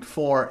to root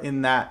for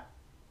in that,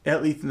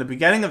 at least in the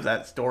beginning of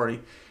that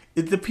story,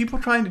 is the people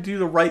trying to do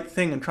the right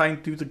thing and trying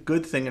to do the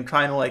good thing and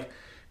trying to, like,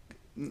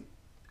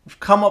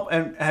 come up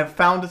and have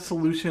found a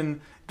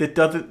solution that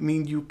doesn't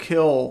mean you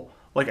kill,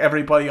 like,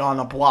 everybody on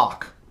a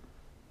block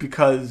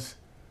because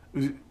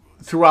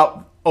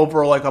throughout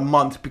over, like, a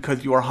month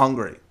because you are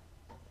hungry.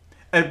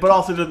 But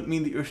also doesn't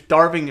mean that you're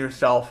starving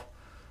yourself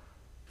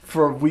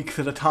for weeks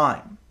at a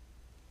time.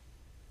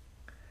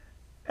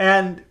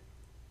 And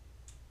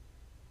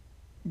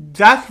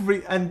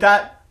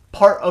that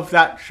part of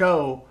that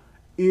show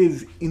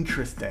is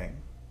interesting.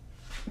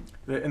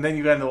 And then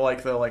you get into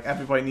like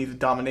everybody needs a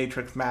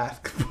dominatrix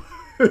mask,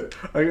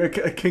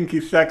 a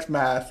kinky sex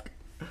mask,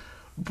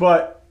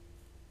 but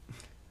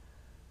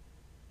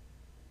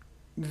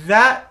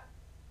that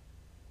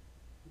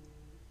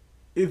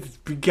is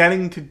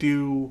beginning to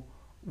do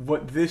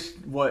what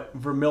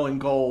Vermilion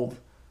Gold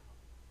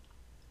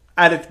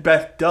at its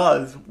best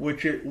does,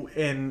 which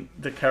in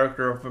the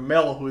character of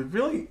Vermil, who is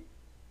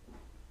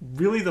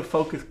really the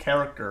focus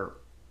character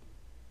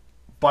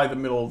by the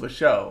middle of the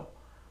show.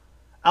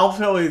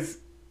 Alto is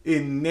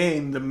in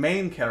name the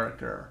main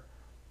character,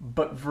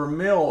 but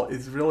Vermil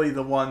is really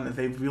the one that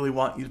they really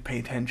want you to pay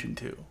attention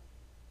to.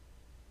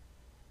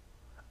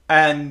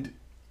 And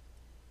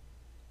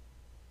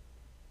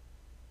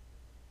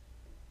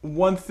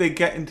once they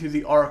get into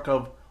the arc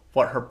of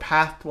what her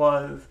past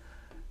was,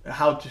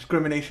 how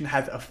discrimination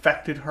has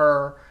affected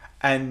her,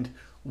 and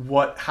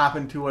what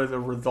happened to her as a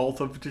result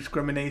of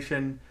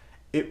discrimination,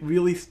 it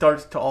really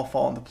starts to all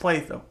fall into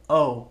place of,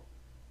 oh,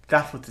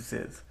 that's what this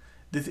is.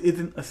 This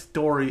isn't a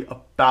story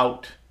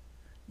about,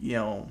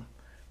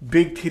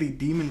 big titty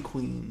demon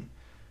queen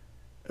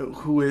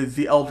who is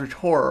the Eldritch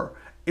Horror.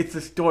 It's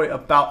a story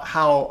about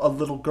how a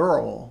little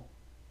girl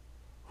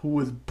who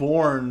was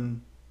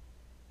born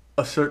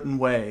a certain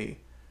way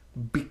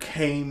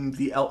became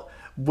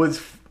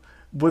was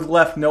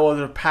left no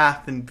other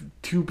path than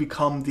to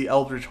become the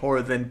Eldritch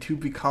Horror, than to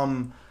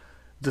become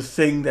the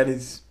thing that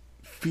is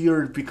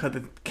feared because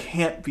it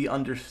can't be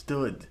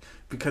understood,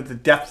 because the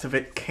depths of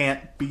it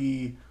can't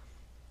be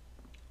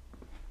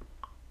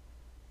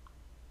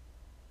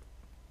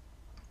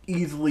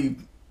easily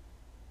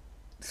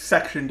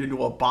sectioned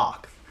into a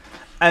box.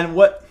 And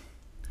what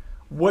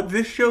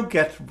this show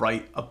gets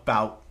right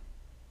about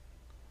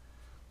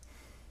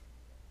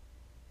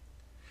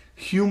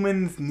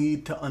humans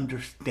need to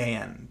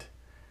understand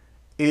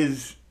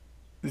is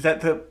that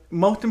the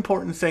most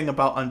important thing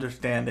about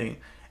understanding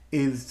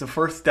is the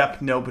first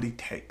step nobody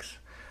takes.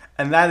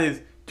 And that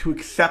is to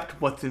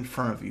accept what's in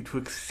front of you, to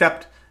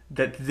accept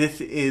that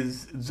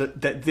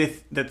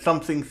that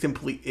something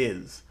simply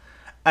is.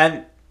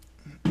 And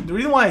the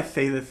reason why I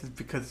say this is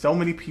because so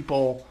many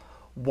people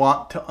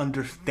want to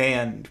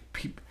understand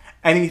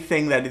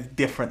anything that is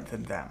different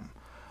than them.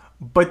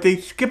 But they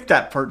skip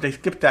that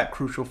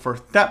crucial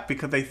first step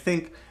because they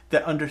think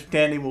that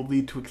understanding will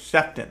lead to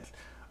acceptance.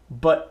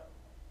 But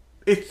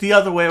it's the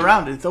other way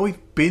around. It's always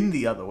been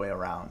the other way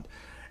around.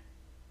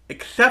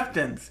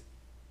 Accepting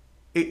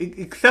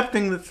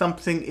that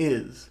something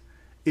is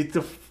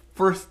the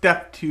first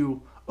step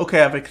to,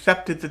 okay, I've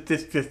accepted that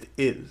this just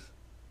is.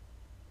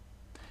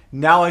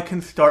 Now I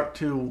can start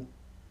to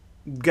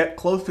get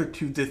closer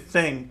to this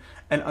thing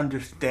and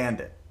understand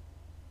it.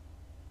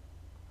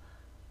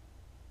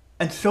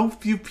 And so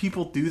few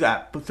people do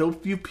that, but so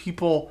few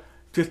people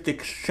just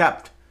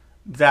accept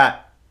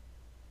that,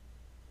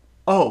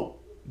 oh,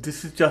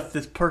 this is just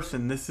this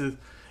person. This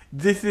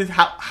is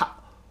how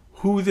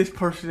who this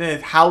person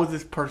is, how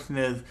this person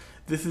is.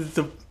 This is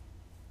the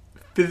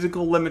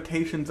physical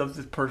limitations of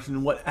this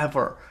person,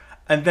 whatever.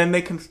 And then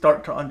they can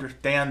start to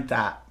understand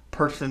that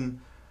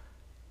person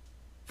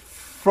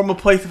from a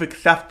place of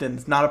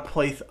acceptance, not a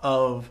place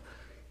of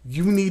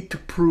you need to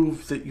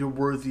prove that you're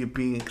worthy of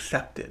being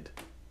accepted.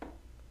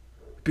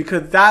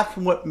 Because that's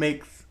what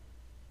makes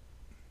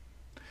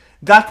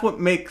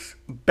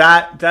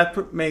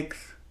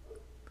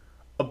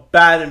a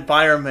bad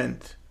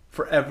environment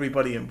for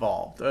everybody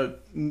involved.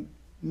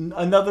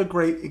 Another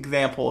great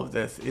example of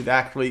this is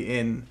actually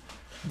in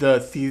the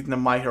season of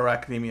My Hero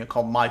Academia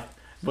called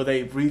where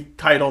they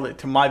retitled it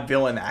to My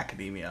Villain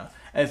Academia,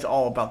 and it's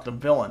all about the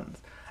villains.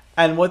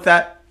 And what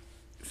that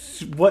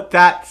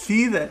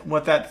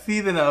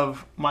season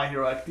of My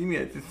Hero Academia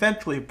is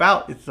essentially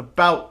about, it's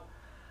about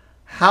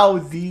how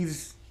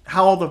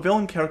all the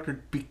villain characters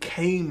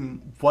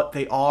became what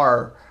they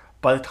are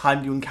by the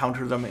time you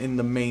encounter them in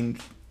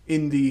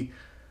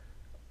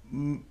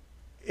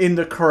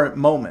the current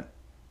moment.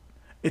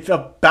 It's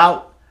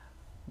about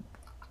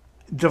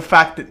the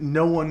fact that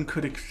no one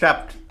could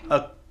accept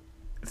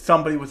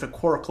somebody with a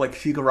quirk like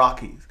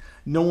Shigaraki's.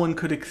 No one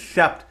could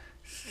accept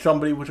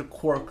somebody with a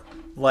quirk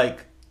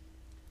like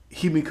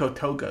Himiko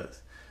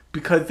Toga's,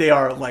 because they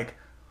are like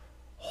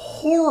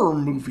horror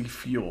movie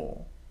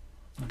fuel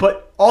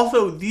But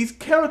also, these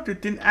characters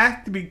didn't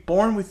ask to be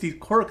born with these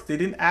quirks. They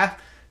didn't ask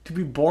to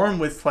be born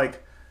with,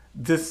 like,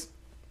 this...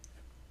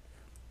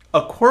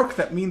 a quirk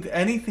that means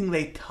anything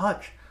they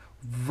touch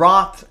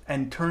rots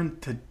and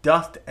turns to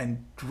dust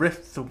and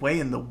drifts away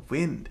in the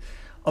wind.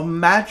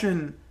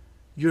 Imagine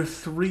you're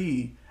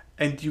 3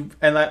 and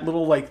that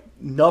little, like,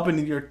 nubbin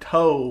in your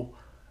toe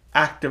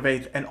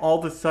activates, and all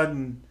of a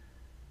sudden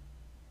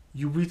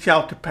you reach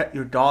out to pet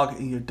your dog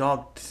and your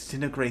dog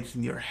disintegrates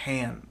in your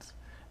hands.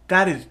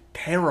 That is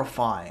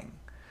terrifying.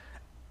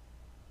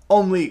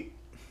 Only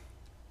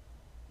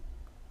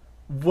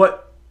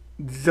what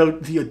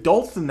the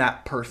adults in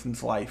that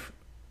person's life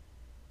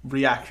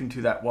reaction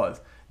to that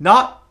was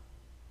not,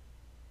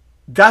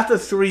 that's a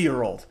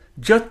 3-year-old.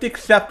 Just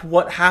accept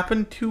what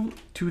happened to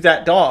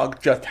that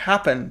dog just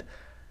happened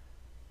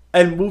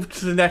and move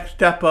to the next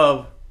step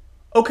of,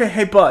 okay,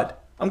 hey bud,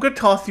 I'm going to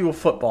toss you a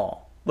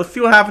football. Let's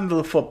see what happens to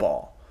the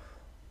football.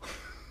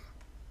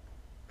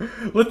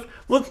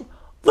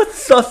 Let's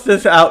suss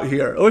this out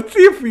here. Let's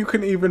see if you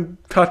can even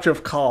touch a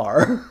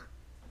car.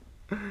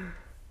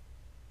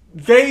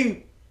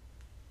 They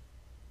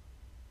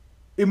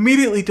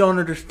immediately don't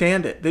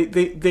understand it.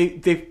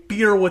 They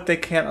fear what they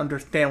can't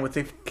understand, what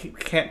they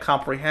can't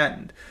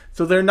comprehend.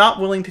 So they're not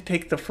willing to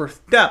take the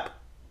first step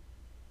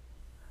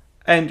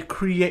and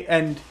create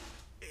and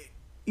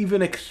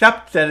even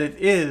accept that it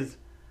is,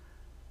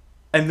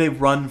 and they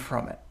run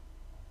from it.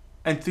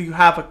 And so you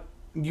have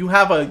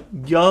a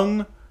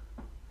young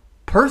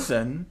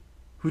person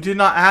who did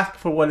not ask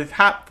for what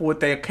for what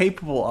they are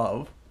capable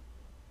of.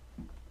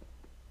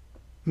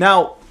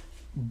 Now,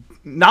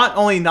 not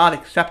only not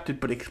accepted,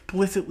 but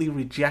explicitly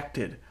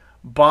rejected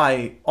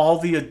by all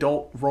the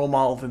adult role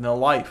models in their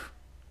life.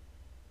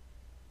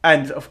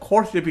 And of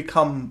course they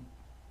become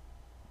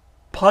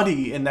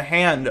putty in the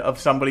hand of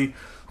somebody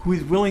who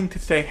is willing to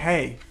say,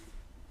 hey,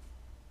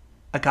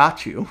 I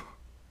got you.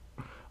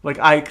 Like,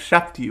 I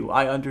accept you.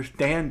 I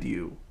understand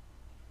you.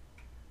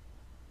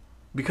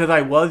 Because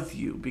I was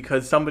you.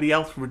 Because somebody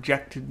else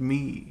rejected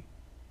me.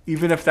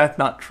 Even if that's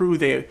not true,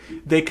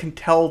 they can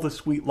tell the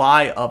sweet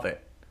lie of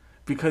it.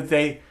 Because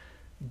they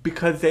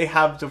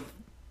have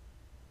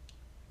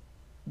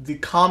the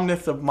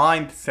calmness of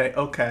mind to say,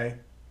 okay,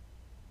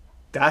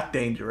 that's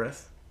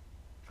dangerous.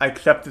 I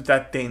accept that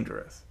that's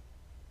dangerous.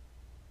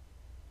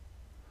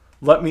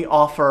 Let me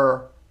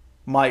offer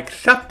my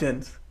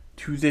acceptance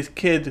to this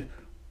kid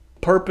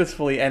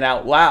purposefully and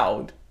out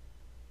loud,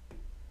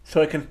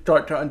 so I can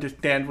start to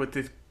understand what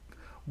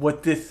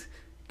this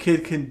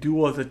kid can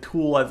do as a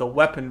tool, as a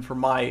weapon for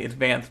my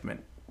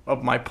advancement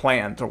of my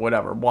plans or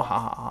whatever.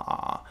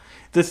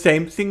 The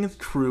same thing is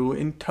true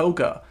in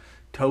Toga.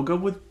 Toga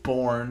was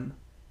born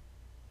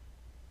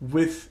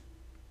with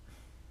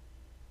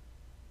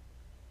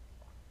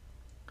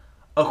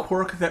a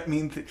quirk that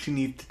means that she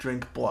needs to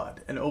drink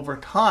blood. And over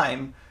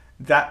time,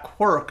 that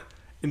quirk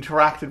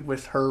interacted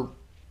with her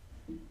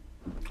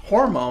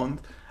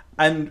hormones,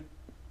 and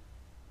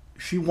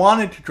she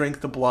wanted to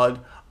drink the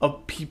blood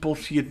of people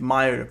she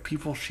admired, of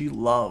people she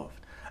loved.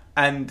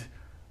 And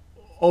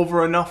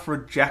over enough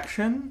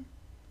rejection,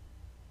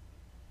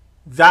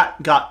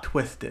 that got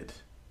twisted.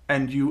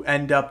 And you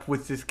end up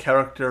with this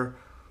character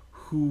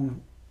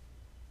who,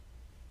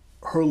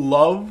 her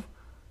love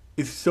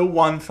is so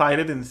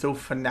one-sided and so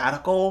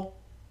fanatical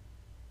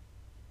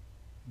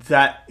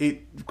that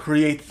it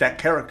creates that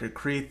character,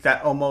 creates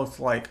that almost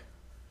like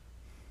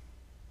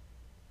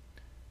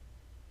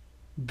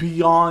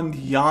beyond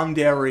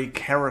yandere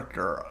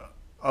character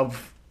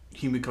of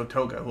Himiko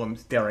Toga, who I'm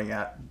staring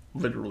at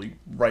literally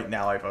right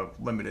now. I have a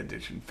limited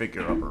edition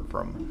figure of her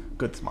from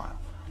Good Smile.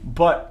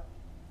 But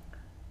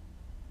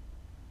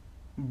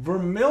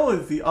Vermil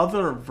is the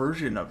other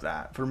version of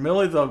that.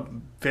 Vermil is a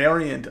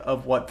variant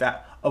of what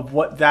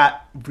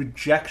that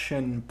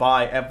rejection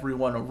by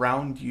everyone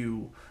around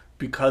you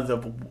because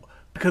of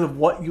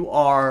what you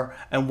are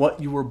and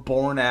what you were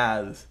born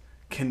as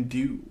can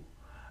do.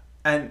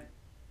 And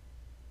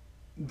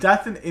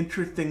that's an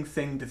interesting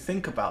thing to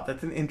think about.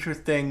 That's an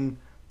interesting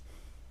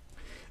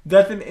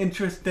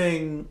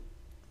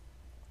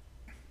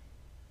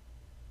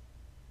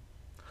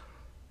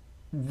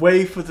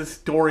way for the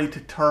story to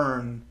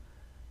turn,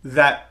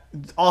 that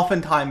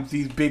oftentimes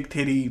these big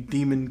titty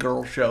demon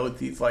girl shows,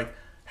 these like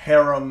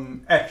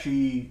harem,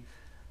 ecchi,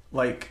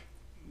 like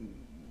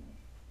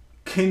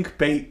kink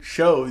bait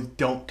shows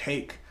don't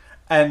take.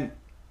 And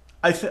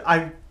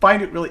I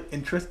find it really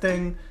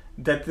interesting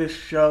that this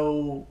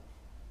show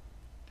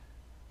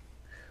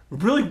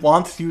really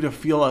wants you to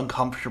feel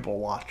uncomfortable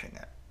watching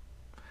it.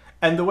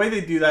 And the way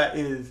they do that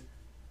is,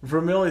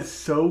 Vermil is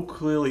so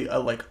clearly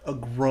a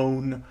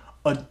grown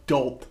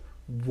adult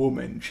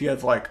woman. She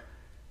has like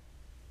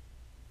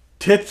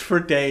tits for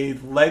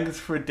days, legs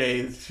for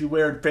days. She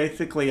wears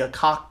basically a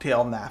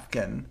cocktail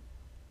napkin.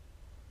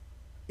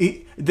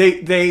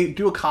 They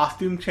do a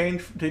costume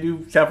change. They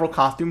do several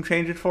costume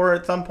changes for her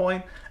at some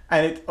point,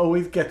 and it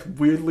always gets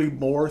weirdly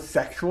more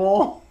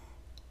sexual.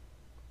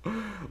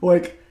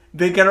 Like,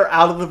 they get her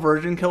out of the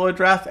Virgin Killer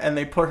dress and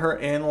they put her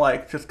in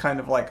like just kind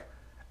of like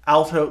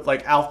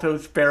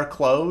Alto's spare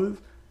clothes,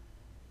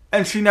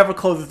 and she never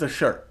closes the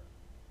shirt.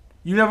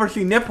 You never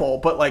see nipple,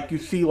 but like you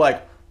see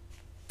like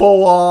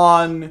full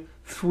on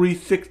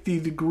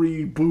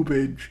 360-degree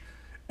boobage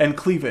and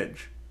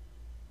cleavage.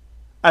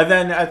 And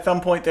then at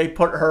some point they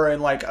put her in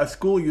like a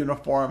school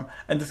uniform,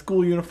 and the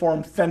school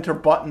uniform center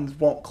buttons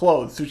won't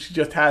close, so she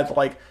just has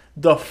like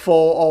the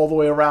full all the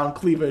way around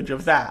cleavage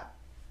of that.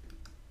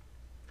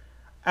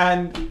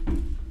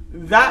 And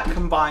that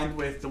combined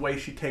with the way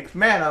she takes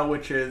mana,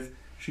 which is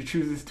she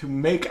chooses to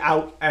make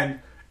out and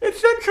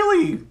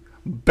essentially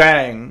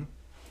bang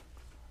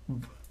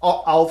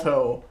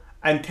Alto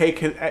and take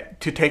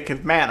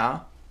his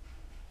mana.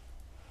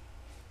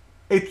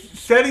 It's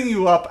setting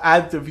you up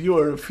as the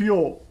viewer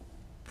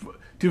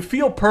to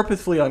feel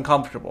purposely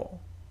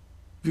uncomfortable,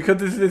 because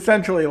this is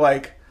essentially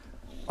like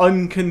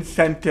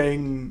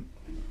unconsenting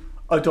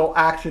adult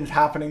actions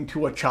happening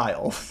to a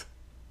child.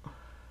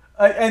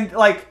 And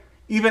like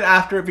even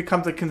after it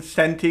becomes a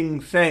consenting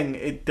thing,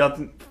 it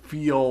doesn't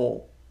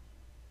feel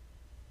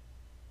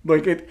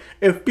like it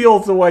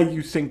feels the way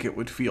you think it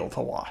would feel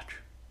to watch.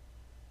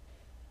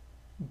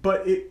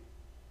 But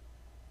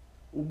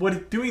what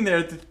it's doing there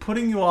is it's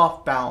putting you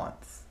off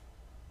balance.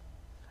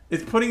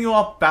 It's putting you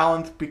off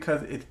balance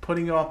because it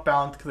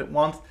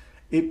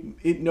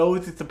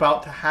knows it's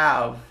about to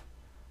have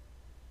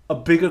a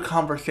bigger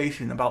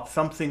conversation about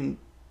something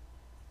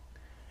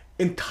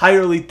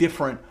entirely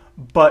different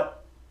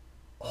but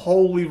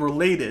wholly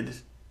related,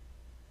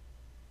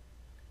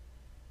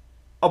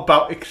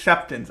 about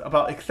acceptance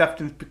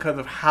because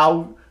of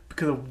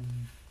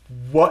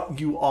what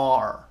you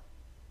are.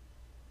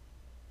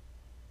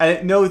 And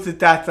it knows that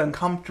that's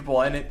uncomfortable,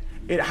 and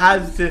it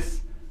has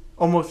this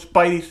almost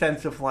spidey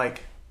sense of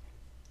like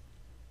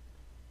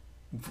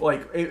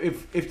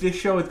if this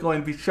show is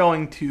going to be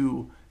showing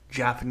to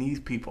Japanese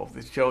people, if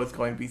this show is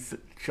going to be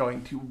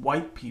showing to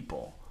white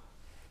people,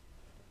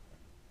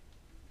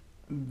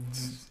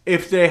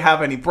 if they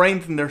have any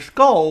brains in their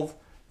skulls,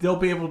 they'll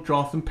be able to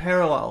draw some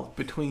parallels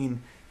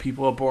between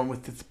people who are born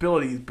with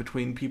disabilities,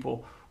 between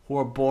people who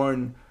are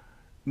born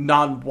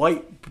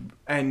non-white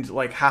and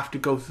like have to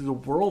go through the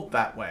world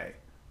that way.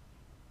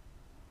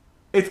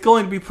 It's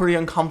going to be pretty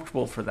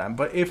uncomfortable for them.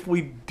 But if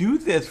we do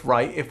this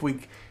right, if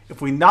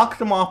we knock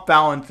them off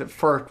balance at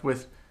first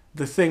with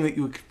the thing that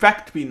you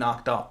expect to be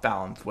knocked off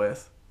balance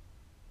with,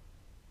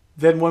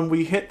 then when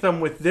we hit them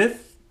with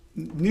this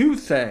new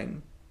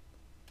thing,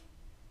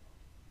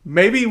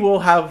 maybe we'll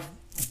have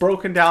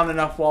broken down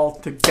enough walls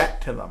to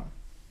get to them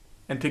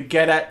and to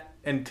get at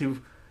and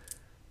to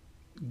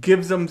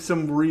give them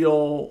some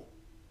real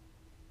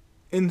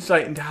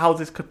insight into how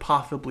this could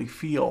possibly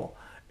feel,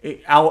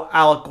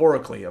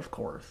 allegorically, of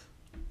course,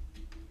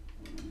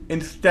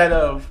 instead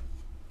of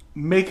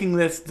making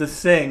this the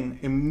thing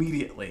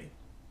immediately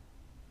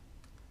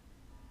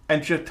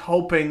and just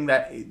hoping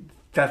that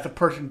the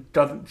person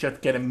doesn't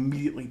just get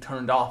immediately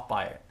turned off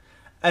by it.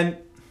 And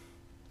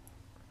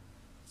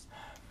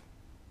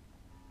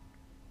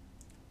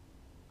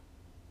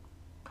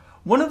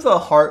one of the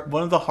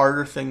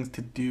harder things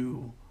to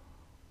do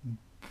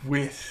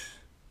with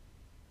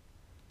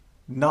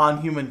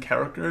non-human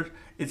characters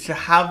is to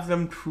have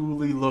them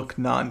truly look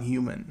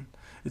non-human.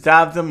 Is to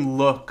have them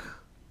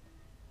look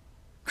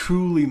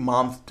truly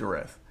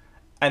monstrous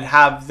and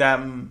have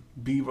them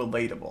be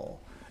relatable.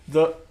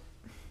 The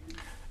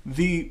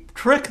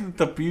trick that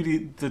the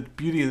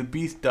Beauty and the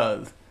Beast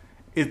does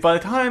is by the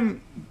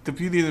time the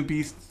Beauty and the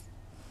Beast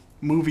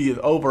movie is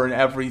over in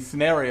every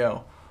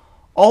scenario,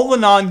 all the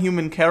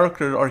non-human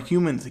characters are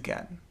humans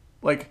again.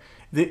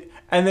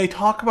 And they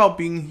talk about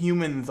being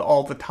humans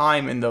all the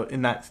time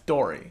in that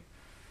story.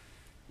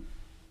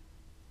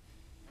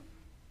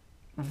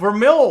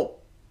 Vermil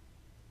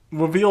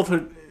reveals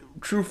her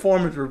true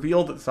form is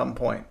revealed at some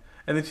point,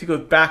 and then she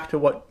goes back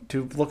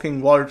to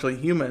looking largely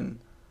human.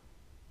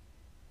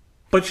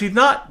 But she's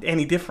not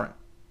any different.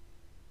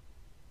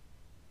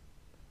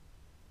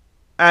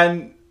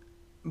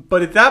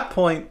 But at that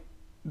point,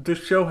 the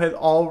show has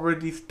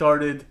already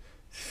started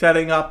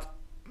setting up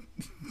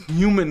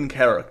human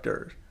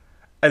characters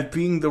as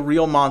being the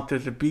real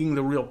monsters, as being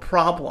the real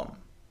problem.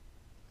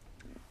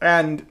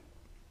 And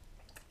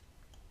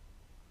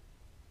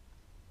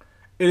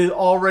it has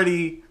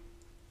already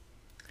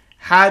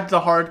had the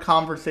hard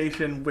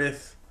conversation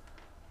it's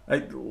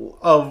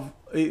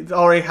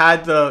already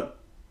had an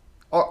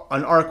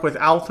arc with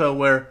Alto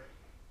where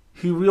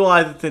he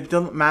realizes that it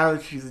doesn't matter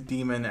that she's a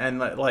demon, and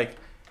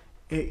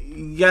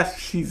yes,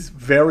 she's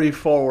very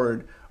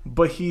forward,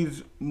 but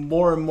he's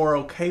more and more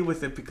okay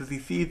with it because he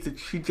sees that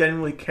she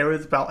genuinely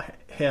cares about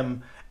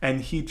him and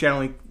he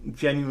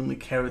genuinely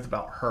cares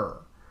about her.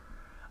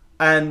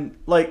 And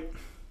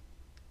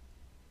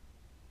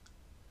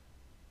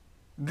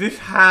this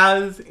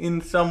has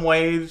in some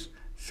ways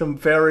some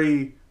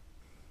very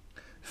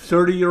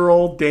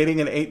 30-year-old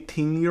dating an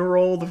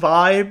 18-year-old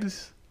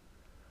vibes,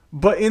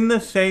 but in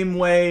the same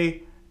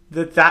way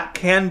that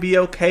can be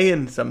okay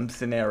in some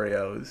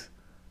scenarios.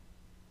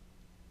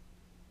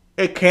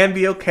 It can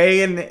be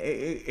okay, and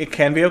it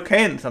can be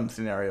okay in some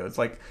scenarios.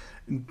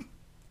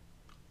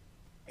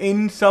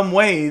 in some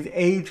ways,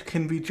 age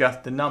can be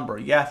just a number.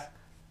 Yes,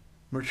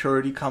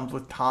 maturity comes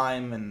with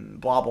time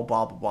and blah, blah,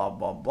 blah, blah, blah,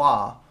 blah,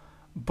 blah.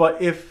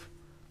 But if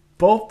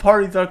both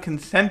parties are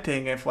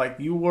consenting, if, like,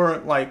 you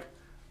weren't, like,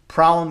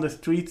 prowling the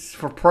streets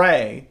for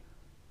prey,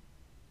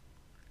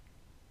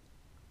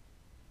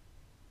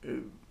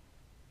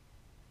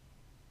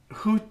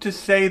 who's to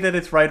say that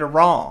it's right or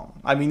wrong?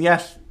 I mean,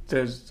 yes,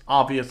 there's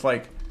obvious,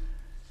 like,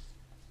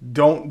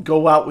 don't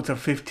go out with a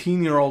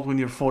 15-year-old when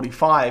you're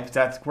 45.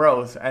 That's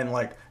gross. And,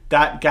 like,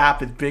 that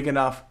gap is big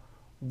enough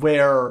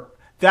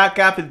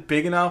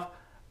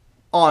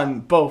on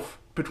both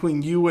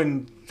between you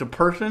and the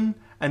person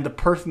in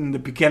the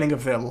beginning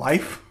of their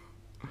life,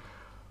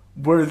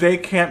 where they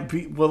can't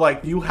be, where,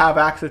 like, you have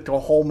access to a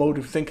whole mode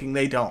of thinking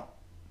they don't.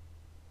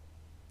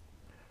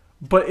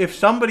 But if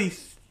somebody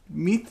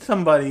meets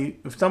somebody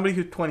who's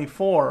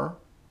 24,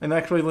 and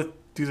actually let's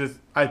do this,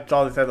 I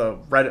saw this as a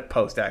Reddit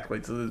post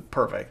actually, so this is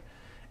perfect.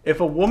 If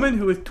a woman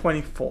who is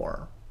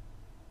 24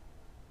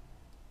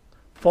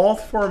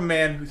 falls for a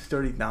man who's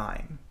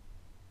 39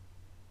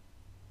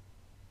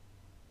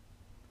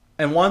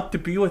 and wants to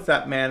be with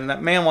that man, and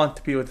that man wants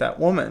to be with that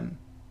woman,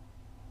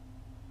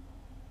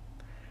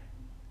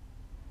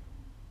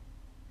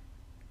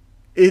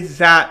 is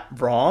that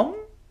wrong?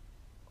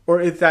 Or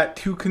is that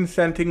two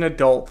consenting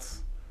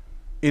adults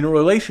in a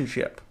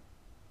relationship?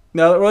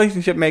 Now, the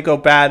relationship may go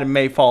bad and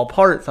may fall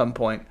apart at some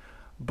point,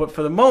 but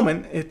for the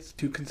moment, it's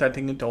two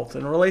consenting adults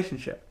in a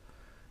relationship.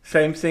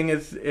 Same thing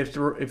as if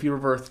you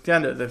reverse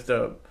genders. If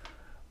the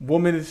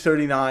woman is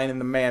 39 and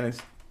the man is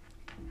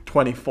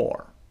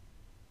 24.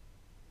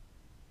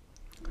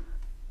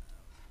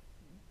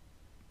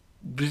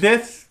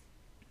 This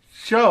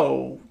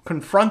show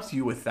confronts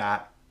you with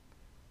that,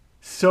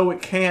 so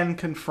it can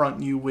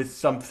confront you with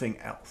something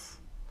else.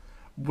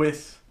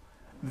 With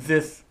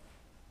this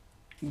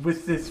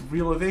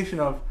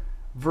realization of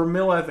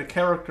Vermilla as a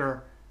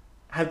character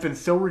has been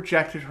so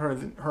rejected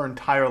her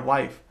entire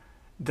life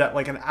that,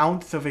 like, an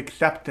ounce of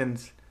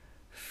acceptance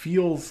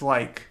feels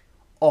like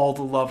all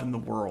the love in the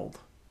world.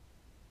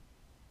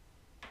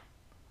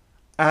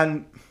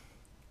 And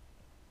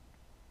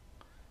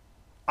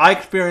I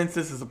experience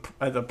this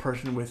as a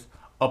person with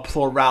a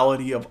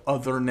plurality of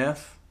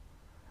otherness.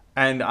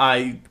 And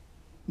I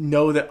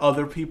know that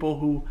other people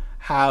who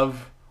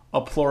have a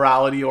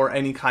plurality or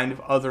any kind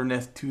of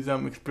otherness to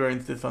them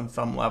experience this on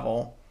some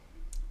level.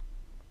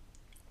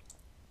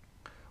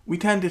 We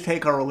tend to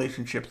take our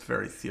relationships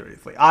very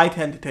seriously. I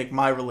tend to take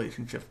my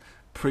relationships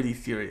pretty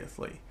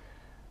seriously.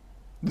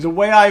 The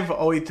way I've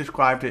always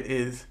described it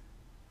is,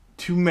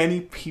 to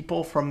many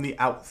people from the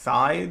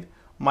outside,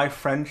 my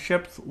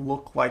friendships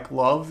look like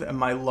loves, and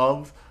my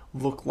loves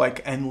look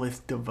like endless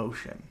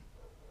devotion.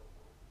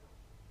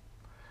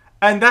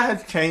 And that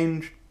has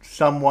changed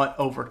somewhat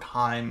over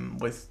time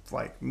with,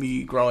 like,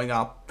 me growing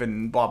up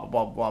and blah, blah,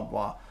 blah, blah,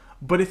 blah.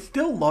 But it's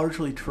still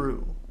largely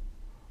true.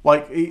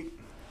 Like,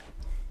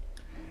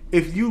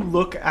 if you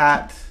look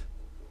at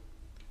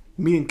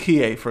me and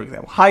Kie, for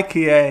example. Hi,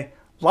 Kie.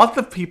 Lots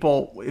of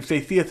people, if they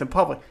see us in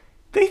public,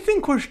 they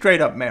think we're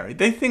straight up married.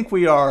 They think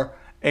we are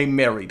a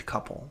married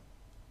couple.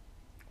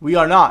 We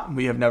are not.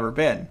 We have never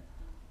been.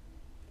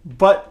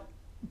 But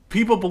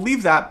people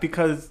believe that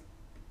because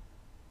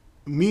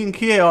me and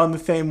Kia are on the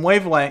same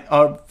wavelength,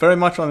 are very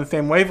much on the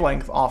same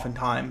wavelength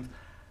oftentimes,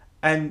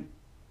 and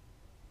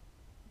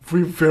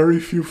we have very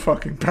few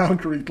fucking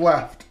boundaries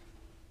left.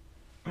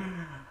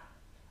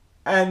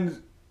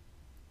 And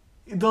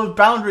those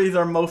boundaries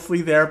are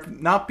mostly there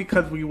not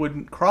because we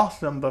wouldn't cross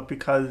them, but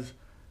because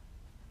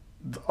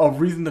a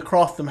reason to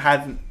cross them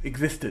hasn't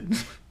existed.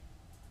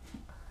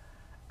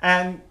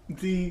 And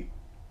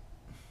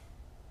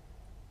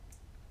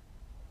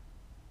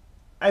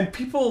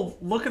people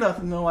look at us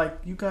and they're like,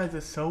 you guys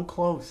are so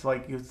close.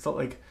 Like, you're so,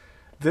 like,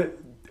 there's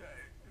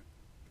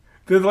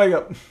like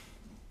a...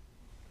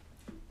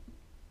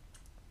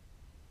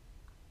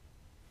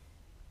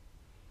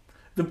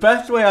 The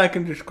best way I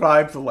can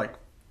describe the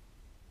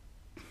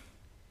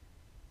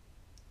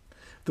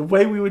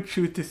way we would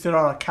choose to sit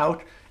on a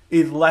couch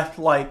is less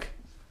like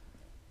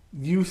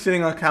you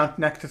sitting on a couch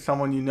next to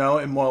someone you know,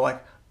 and more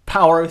like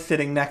Power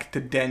sitting next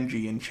to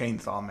Denji in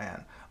Chainsaw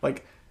Man.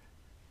 Like,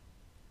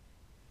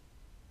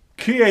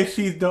 Kie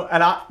sees no,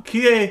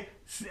 Kie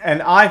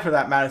and I, for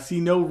that matter,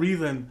 see no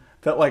reason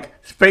that, like,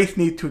 space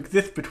needs to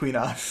exist between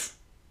us.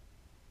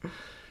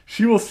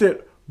 She will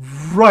sit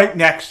right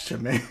next to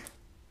me.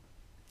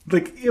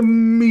 Like,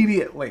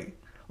 immediately.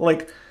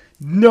 Like,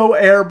 no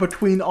air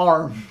between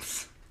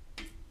arms.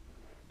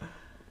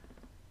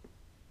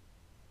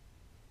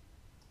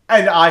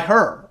 And I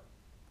her.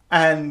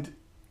 And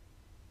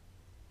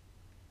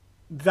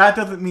that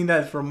doesn't mean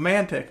that it's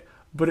romantic,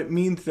 but it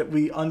means that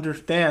we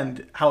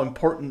understand how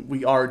important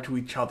we are to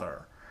each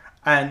other.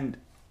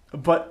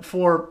 But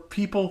for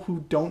people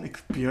who don't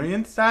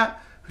experience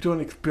that, who don't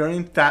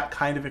experience that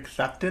kind of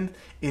acceptance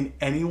in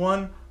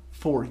anyone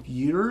for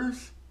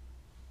years,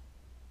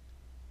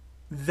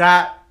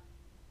 that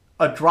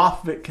a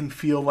drop of it can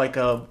feel like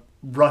a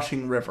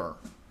rushing river.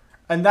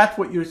 And that's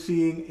what you're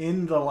seeing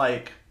in the,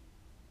 like,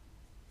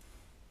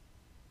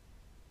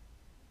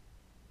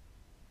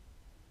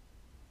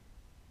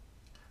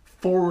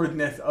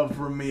 forwardness of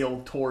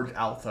Ramil towards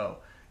Altho.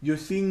 You're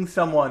seeing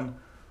someone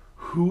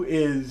who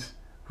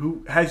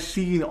has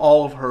seen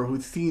all of her,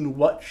 who's seen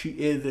what she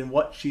is and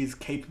what she's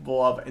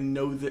capable of and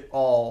knows it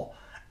all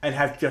and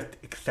has just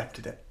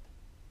accepted it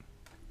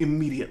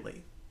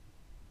immediately.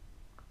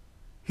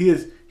 He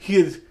is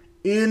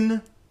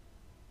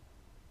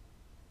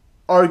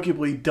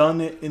arguably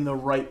done it in the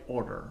right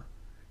order.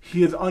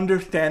 He is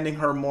understanding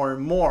her more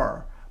and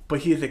more,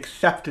 but he has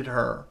accepted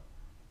her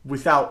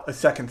without a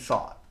second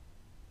thought.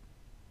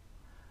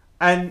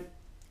 And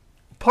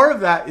part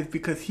of that is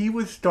because he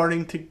was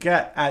starting to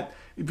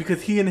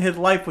because he in his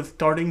life was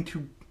starting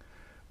to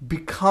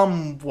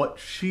become what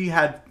she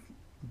had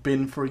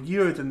been for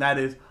years, and that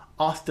is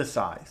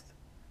ostracized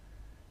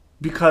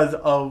because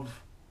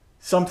of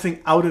something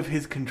out of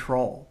his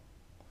control,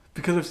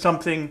 because of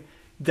something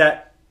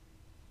that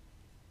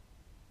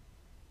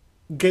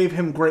gave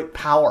him great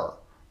power,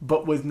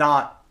 but was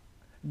not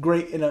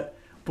great in a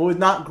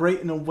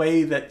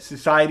way that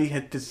society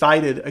had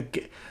decided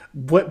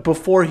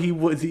before he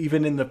was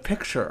even in the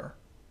picture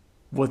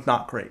was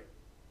not great.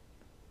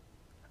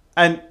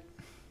 And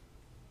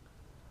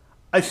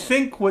I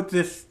think what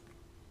this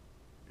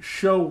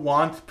show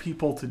wants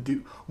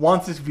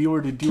this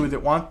viewer to do, is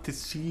it wants to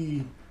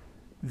see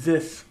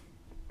this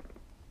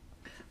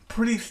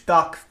pretty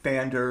stock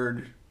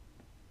standard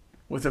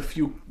with a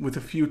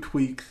few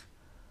tweaks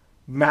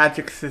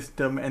magic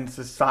system and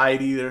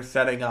society they're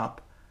setting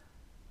up,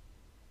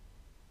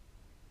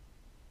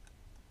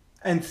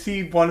 and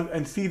see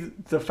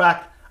the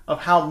fact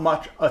of how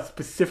much a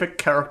specific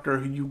character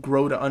who you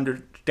grow to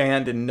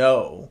understand and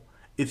know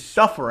is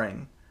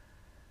suffering.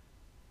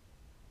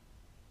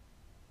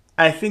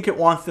 I think it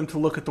wants them to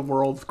look at the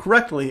world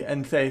correctly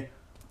and say,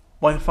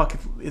 why the fuck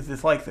is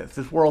this like this?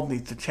 This world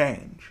needs to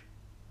change.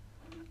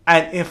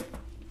 And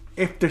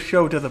if the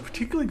show does a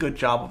particularly good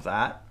job of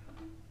that,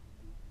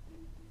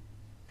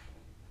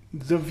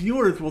 the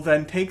viewers will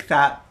then take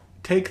that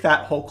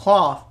whole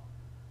cloth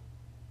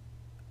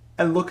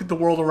and look at the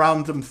world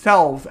around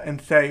themselves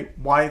and say,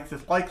 why is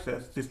this like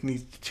this? This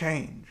needs to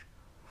change.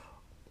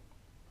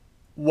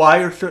 Why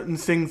are certain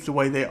things the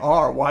way they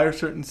are? Why are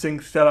certain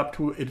things set up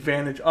to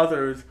advantage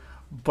others,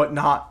 but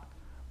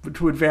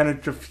to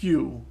advantage the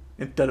few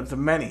instead of the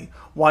many?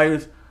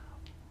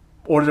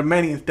 Or the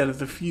many instead of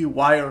the few?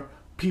 Why are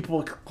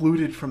people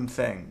excluded from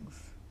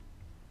things?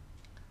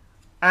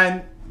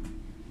 And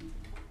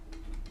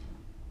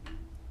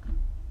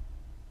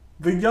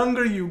the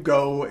younger you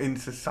go in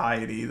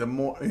society, the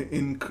more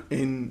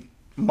in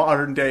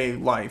modern day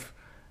life,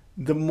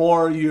 the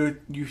more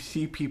you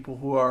see people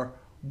who are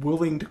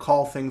willing to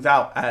call things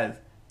out as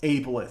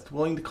ableist,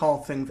 willing to call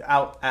things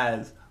out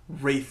as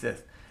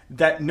racist,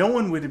 that no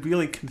one would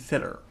really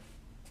consider.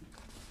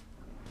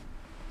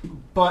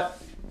 But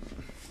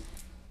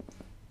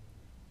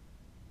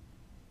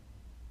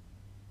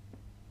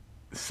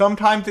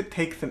sometimes it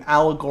takes an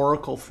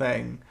allegorical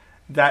thing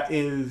that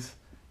is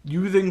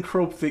using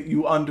tropes that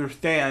you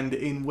understand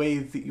in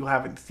ways that you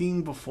haven't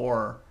seen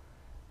before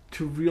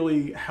to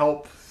really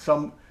help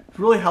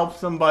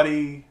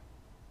somebody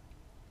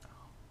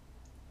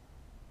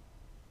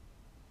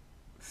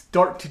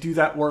start to do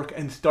that work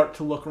and start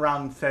to look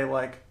around and say,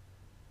 like,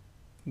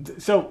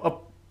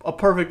 so a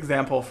perfect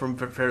example from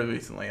fairly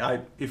recently.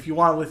 If you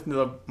want to listen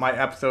to my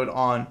episode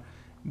on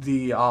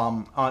the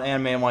on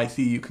Anime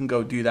NYC, you can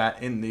go do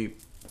that in the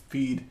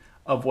feed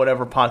of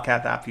whatever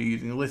podcast app you're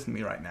using to listen to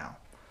me right now.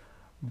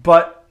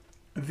 But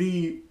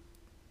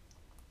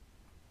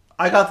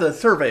I got the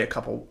survey a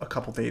couple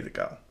days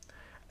ago,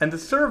 and the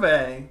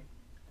survey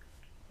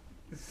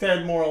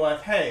said more or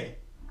less, hey,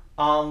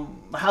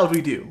 how do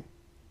we do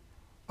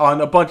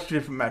on a bunch of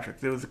different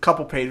metrics. There was a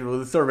couple pages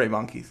with a Survey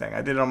Monkey thing.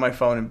 I did it on my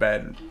phone in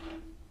bed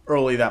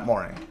early that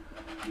morning.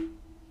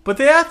 But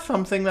they asked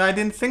something that I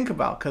didn't think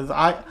about, because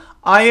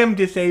I am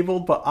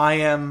disabled, but I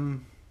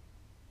am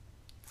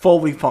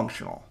fully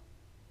functional.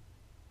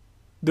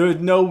 There is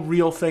no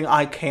real thing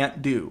I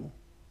can't do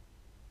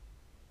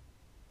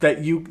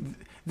that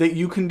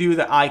you can do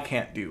that I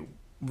can't do,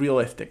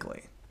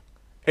 realistically.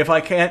 If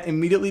I can't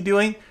immediately do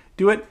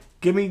it,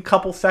 give me a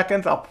couple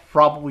seconds, I'll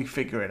probably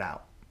figure it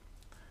out.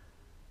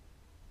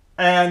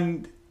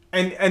 And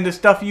the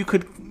stuff you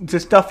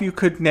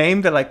could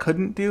name that I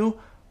couldn't do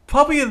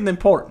probably isn't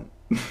important.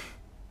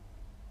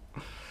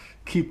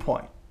 Key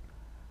point.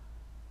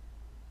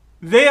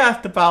 They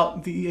asked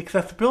about the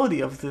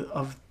accessibility of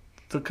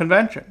the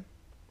convention.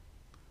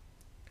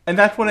 And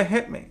that's when it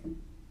hit me.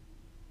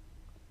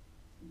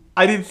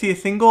 I didn't see a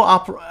single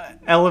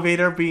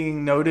elevator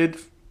being noted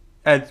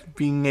as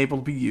being able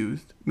to be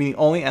used, meaning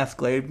only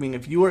escalated, meaning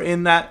if you were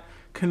in that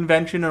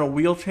convention in a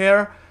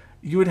wheelchair,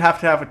 you would have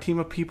to have a team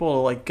of people to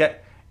like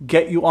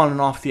get you on and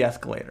off the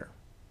escalator.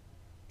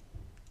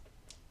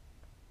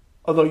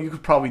 Although you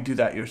could probably do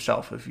that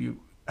yourself if you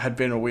had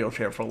been in a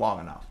wheelchair for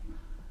long enough.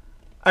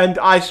 And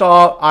I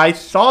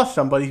saw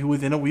somebody who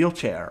was in a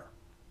wheelchair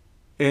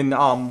in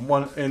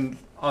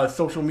a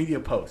social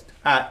media post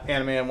at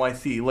Anime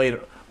NYC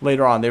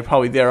later on. They were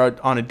probably there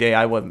on a day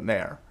I wasn't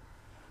there.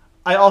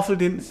 I also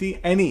didn't see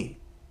any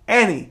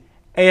any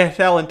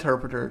ASL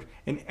interpreters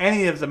in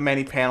any of the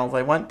many panels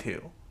I went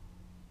to.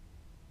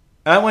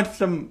 And I went to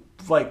some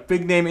like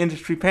big name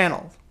industry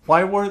panels.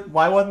 Why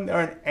wasn't there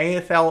an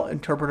ASL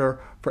interpreter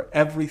for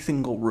every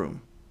single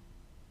room?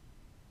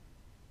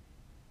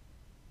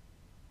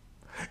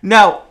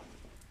 Now,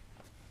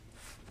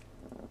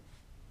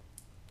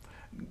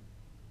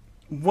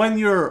 when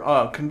you're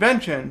a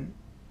convention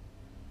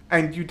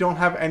and you don't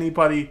have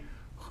anybody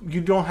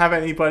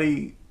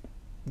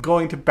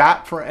going to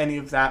bat for any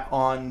of that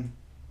on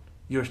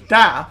your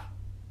staff,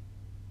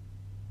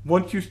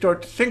 once you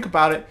start to think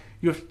about it,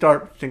 you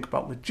start to think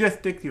about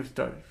logistics, you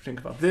start to think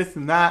about this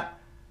and that.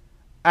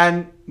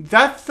 And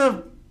that's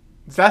the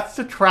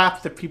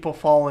trap that people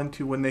fall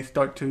into when they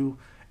start to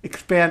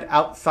expand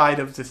outside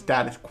of the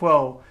status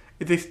quo.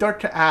 Is they start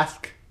to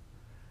ask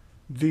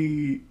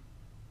they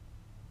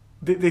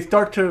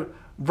start to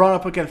run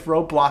up against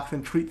roadblocks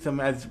and treat them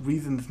as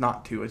reasons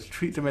not to,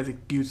 treat them as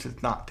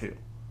excuses not to.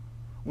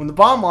 When the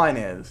bottom line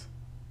is,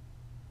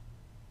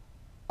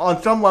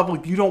 on some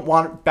level, you don't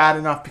want it bad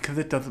enough because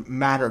it doesn't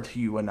matter to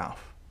you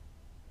enough.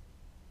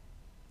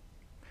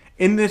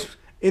 In this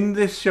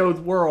show's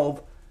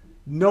world,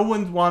 no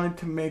one's wanted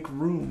to make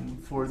room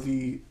for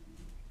the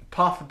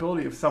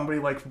possibility of somebody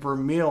like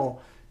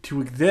Vermeil to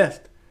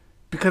exist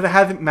because it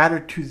hasn't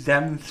mattered to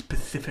them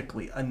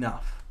specifically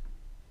enough.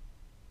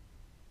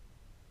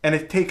 And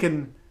it's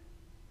taken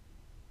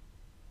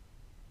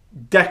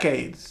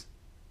decades,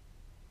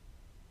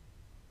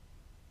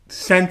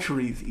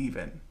 centuries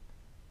even,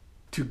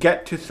 to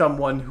get to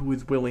someone who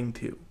was willing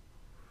to.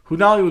 Who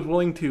not only was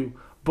willing to,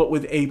 but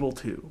was able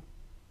to.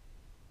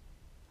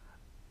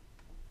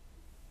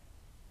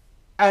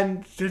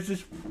 And there's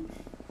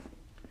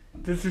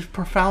this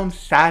profound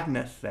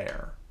sadness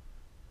there.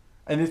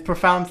 And this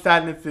profound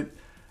sadness that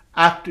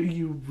after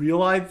you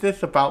realize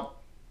this about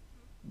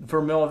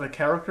Vermeil as a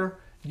character,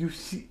 you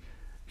see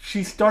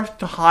she starts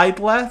to hide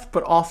less,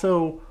 but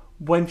also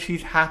when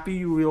she's happy,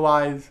 you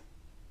realize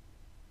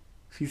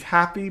she's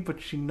happy, but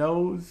she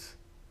knows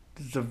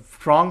there's a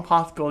strong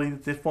possibility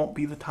that this won't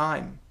be the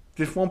time.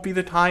 This won't be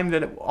the time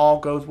that it all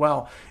goes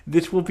well.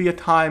 This will be a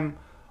time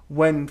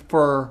when,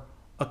 for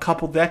a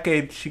couple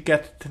decades, she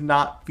gets to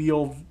not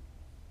feel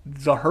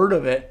the hurt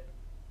of it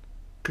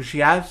because she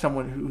has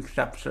someone who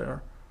accepts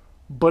her.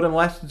 But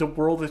unless the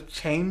world is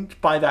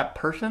changed by that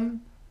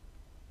person,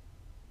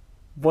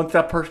 once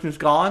that person is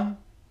gone,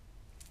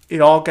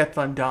 it all gets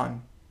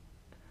undone.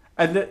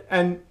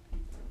 And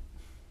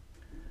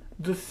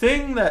the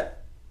thing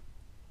that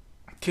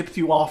tips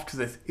you off to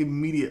this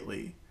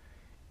immediately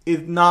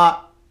is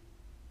not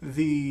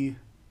the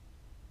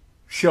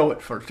show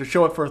at first. The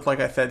show at first, like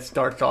I said,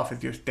 starts off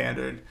as your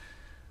standard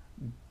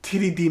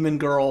titty demon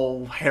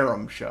girl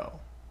harem show.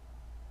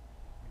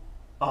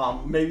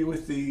 Maybe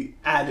with the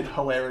added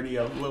hilarity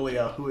of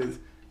Lilia, who is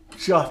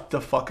just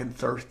the fucking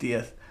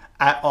thirstiest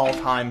at all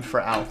times for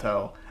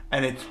Alto.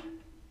 And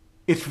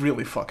it's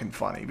really fucking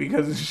funny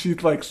because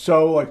she's like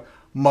so like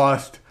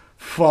must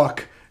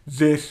fuck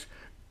this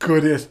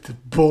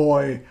goodest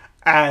boy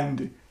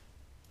and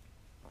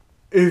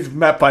is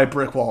met by a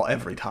brick wall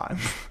every time.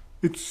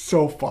 It's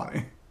so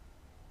funny.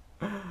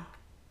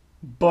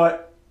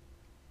 But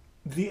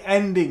the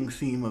ending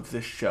theme of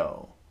this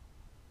show,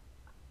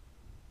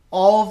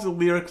 all of the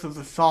lyrics of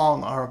the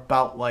song are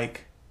about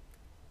like,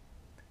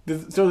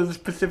 so there's a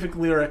specific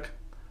lyric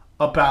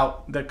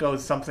about that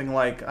goes something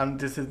like,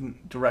 this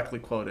isn't directly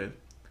quoted.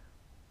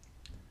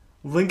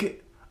 The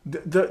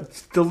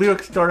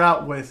lyrics start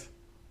out with,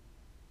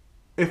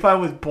 if I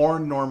was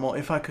born normal,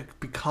 if I could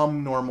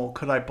become normal,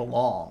 could I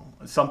belong?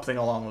 Something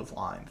along those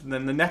lines. And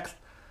then the next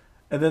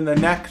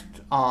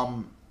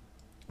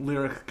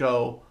lyrics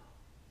go,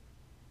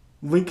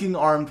 linking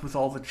arms with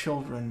all the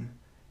children,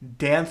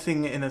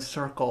 dancing in a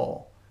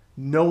circle,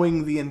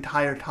 knowing the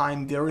entire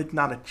time there is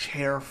not a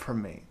chair for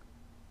me.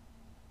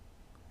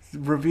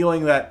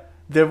 Revealing that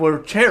there were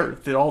chairs,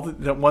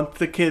 that once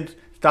the kids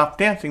stopped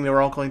dancing, they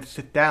were all going to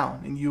sit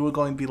down, and you were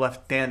going to be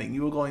left standing.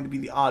 You were going to be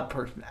the odd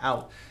person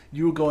out.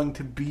 You were going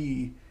to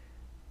be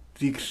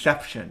the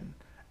exception.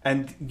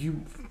 And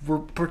you were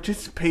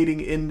participating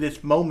in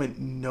this moment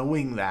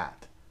knowing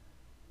that.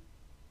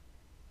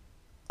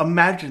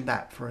 Imagine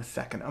that for a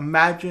second.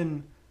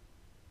 Imagine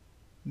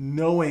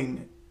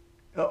going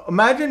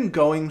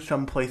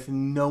someplace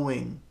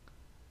knowing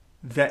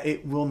that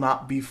it will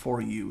not be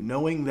for you,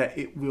 knowing that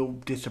it will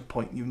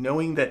disappoint you,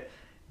 knowing that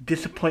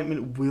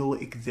disappointment will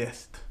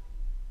exist.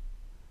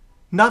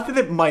 Not that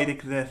it might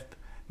exist,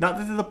 not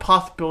that there's a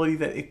possibility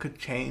that it could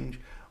change,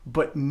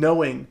 but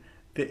knowing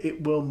that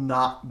it will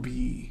not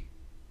be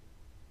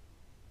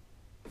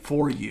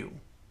for you.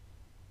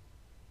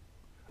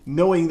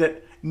 Knowing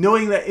that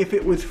if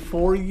it was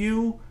for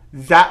you,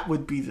 that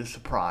would be the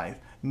surprise,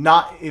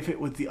 not if it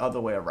was the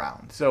other way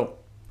around. So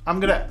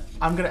I'm gonna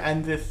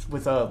end this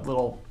with a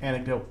little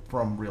anecdote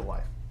from real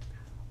life.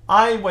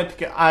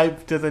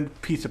 There's a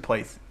pizza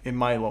place in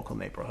my local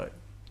neighborhood,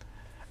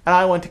 and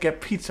I went to get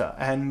pizza,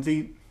 and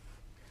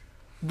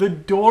the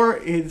door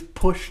is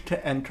pushed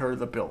to enter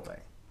the building.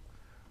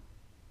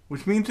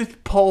 which means it's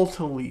pull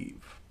to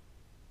leave.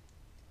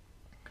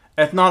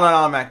 It's not an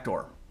automatic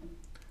door.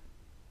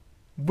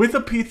 With a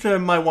pizza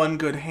in my one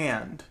good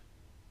hand,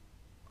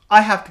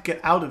 I have to get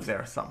out of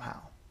there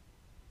somehow.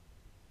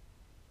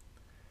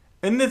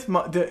 In this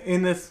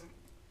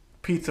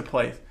pizza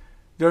place,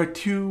 there are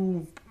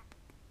two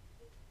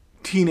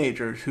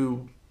teenagers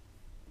who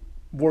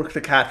work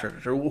the cash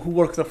register, who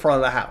work the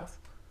front of the house.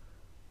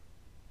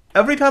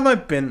 Every time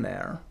I've been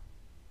there,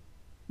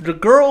 the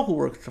girl who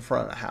works the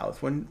front of the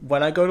house,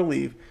 when I go to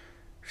leave,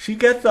 she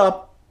gets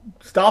up,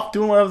 stops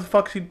doing whatever the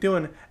fuck she's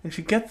doing, and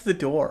she gets the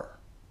door.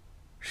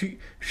 She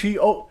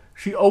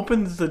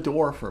opens the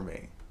door for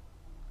me.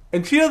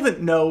 And she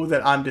doesn't know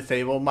that I'm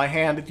disabled. My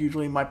hand is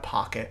usually in my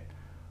pocket.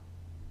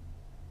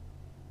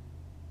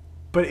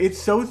 But it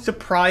so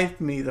surprised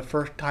me the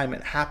first time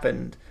it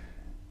happened.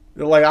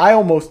 Like, I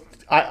almost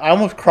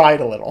cried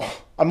a little.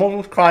 I'm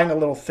almost crying a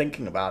little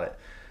thinking about it.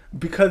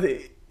 Because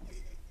it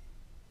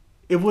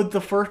was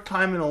the first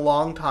time in a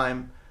long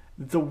time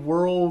the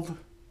world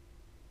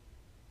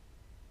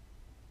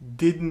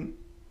didn't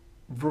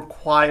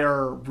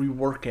require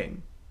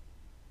reworking.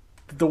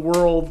 The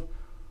world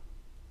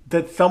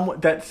that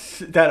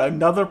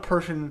another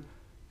person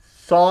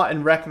saw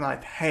and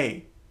recognized,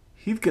 hey,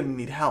 he's gonna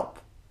need help.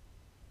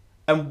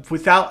 And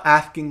without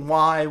asking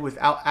why,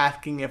 without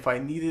asking if I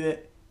needed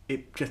it,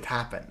 it just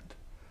happened.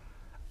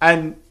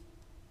 And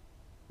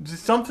there's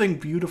something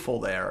beautiful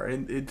there.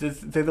 And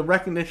there's a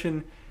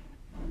recognition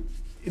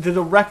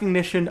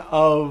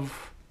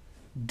of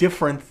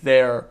difference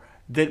there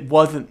that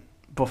wasn't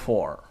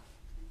before.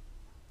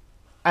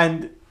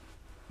 And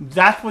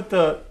that's what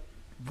the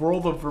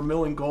world of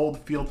Vermilion Gold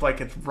feels like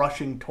it's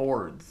rushing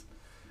towards,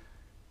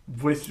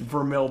 with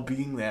Vermil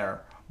being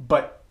there.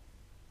 But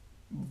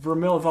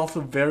Vermil is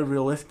also very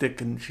realistic,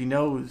 and she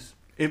knows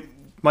it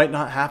might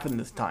not happen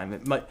this time.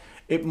 It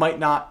might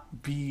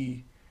not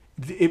be.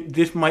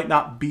 This might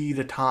not be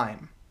the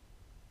time.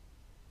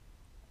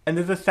 And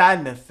there's a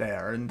sadness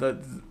there, and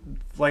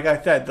like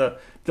I said, the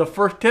very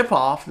first tip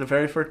off,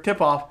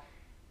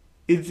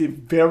 is a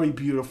very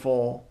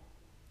beautiful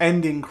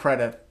ending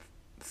credit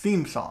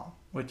theme song,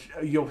 which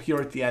you'll hear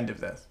at the end of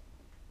this.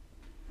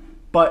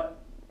 But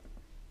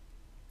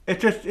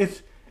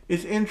it's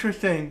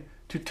interesting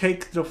to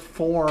take the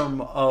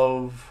form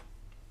of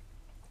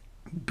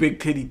Big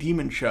Titty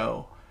Demon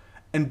Show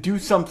and do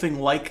something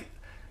like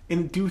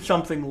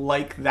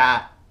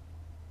that,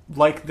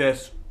 like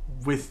this,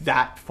 with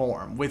that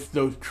form, with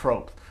those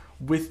tropes,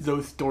 with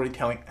those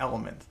storytelling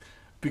elements.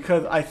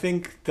 Because I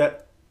think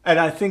that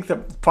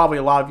probably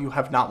a lot of you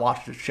have not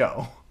watched the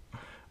show.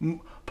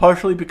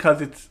 Partially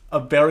because it's a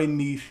very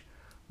niche,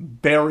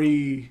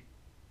 very,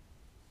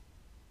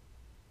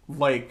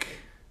 like,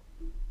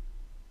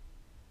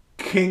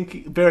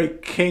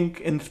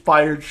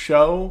 kink-inspired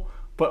show,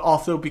 but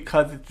also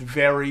because it's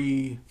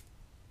very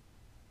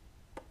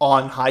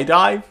on High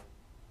Dive.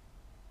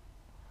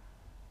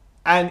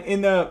 And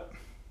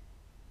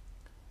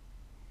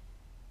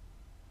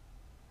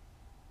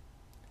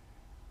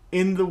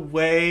in the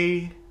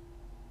way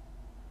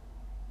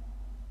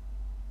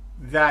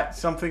that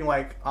something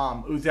like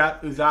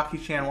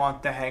Uzaki-chan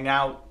wants to hang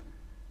out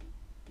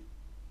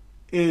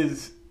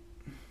is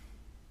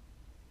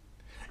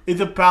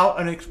about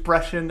an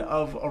expression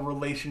of a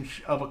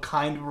relationship, of a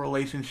kind of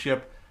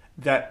relationship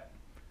that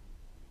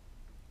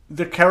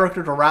the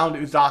characters around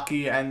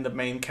Uzaki and the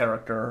main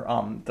character,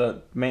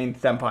 the main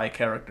senpai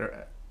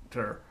character,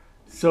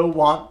 so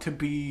want to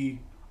be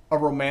a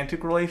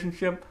romantic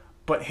relationship,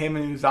 but him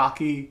and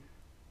Uzaki,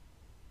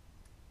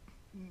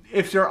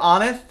 if they're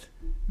honest,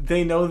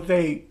 they know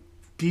they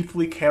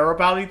deeply care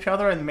about each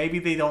other, and maybe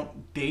they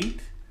don't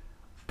date,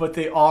 but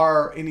they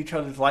are in each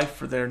other's life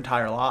for their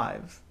entire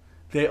lives.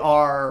 They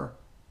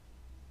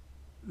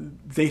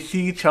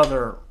see each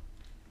other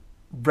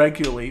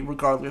regularly,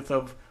 regardless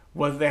of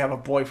whether they have a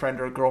boyfriend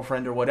or a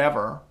girlfriend or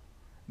whatever.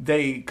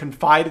 They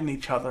confide in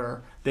each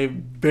other. They have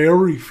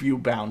very few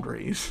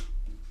boundaries.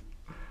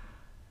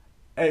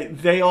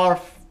 They are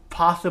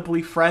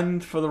possibly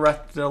friends for the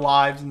rest of their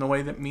lives in the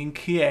way that me and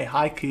Kie,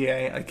 hi Kie,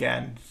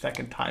 again,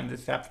 second time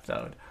this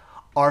episode,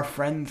 are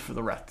friends for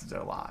the rest of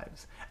their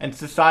lives. And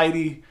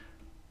society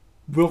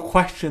will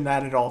question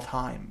that at all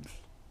times.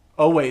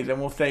 Always. And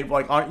we'll say,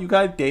 like, aren't you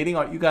guys dating?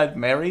 Aren't you guys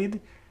married?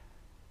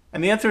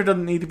 And the answer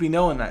doesn't need to be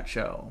no in that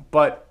show.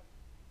 But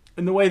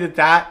in the way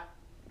that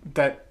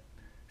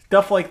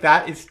stuff like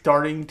that is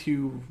starting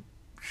to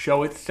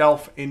show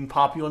itself in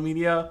popular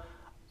media,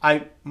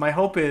 my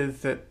hope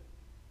is that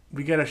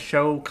we get a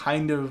show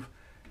kind of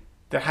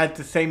that has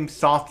the same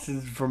sauce as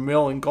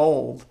Vermilion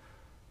Gold,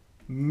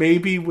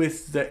 maybe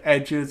with the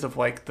edges of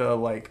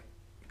the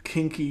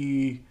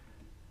kinky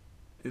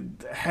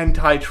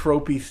hentai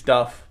tropey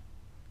stuff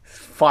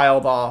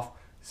filed off,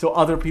 so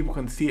other people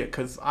can see it.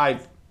 Because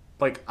I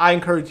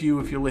encourage you,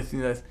 if you're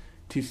listening to this,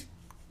 to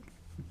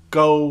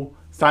go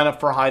sign up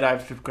for a High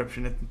Dive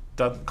subscription. It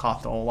doesn't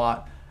cost a whole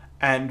lot,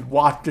 and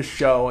watch the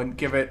show and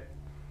give it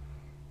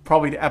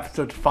probably to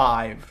episode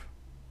 5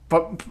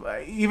 But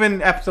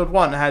even episode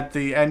 1 had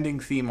the ending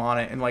theme on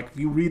it, and like if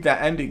you read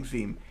that ending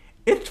theme,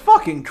 it's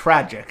fucking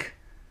tragic.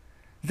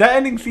 That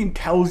ending theme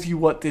tells you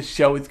what this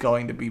show is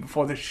going to be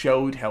before the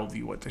show tells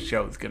you what the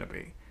show is going to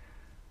be.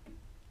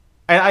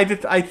 And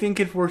I think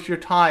it's worth your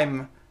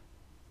time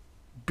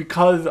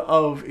because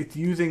of it's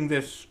using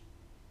this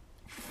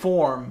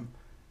form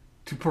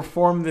to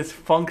perform this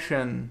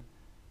function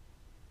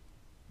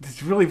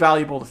that's really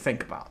valuable to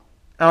think about.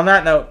 And on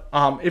that note,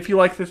 if you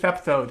like this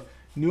episode,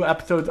 new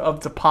episodes of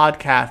the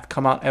podcast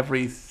come out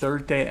every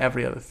Thursday and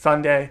every other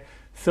Sunday.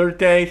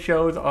 Thursday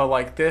shows are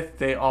like this.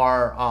 They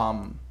are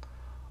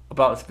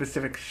about a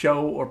specific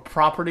show or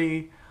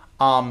property.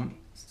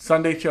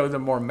 Sunday shows are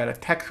more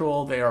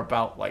metatextual. They are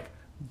about like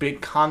big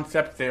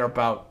concepts. They are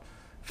about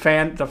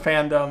the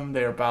fandom.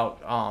 They are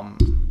about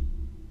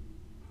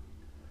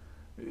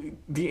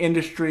the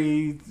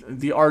industry,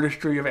 the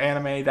artistry of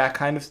anime, that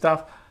kind of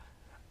stuff.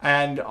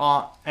 And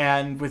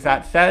with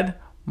that said,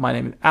 my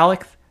name is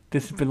Alex.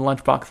 This has been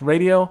Lunchbox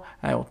Radio.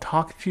 And I will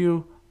talk to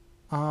you.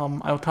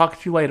 I will talk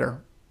to you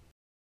later.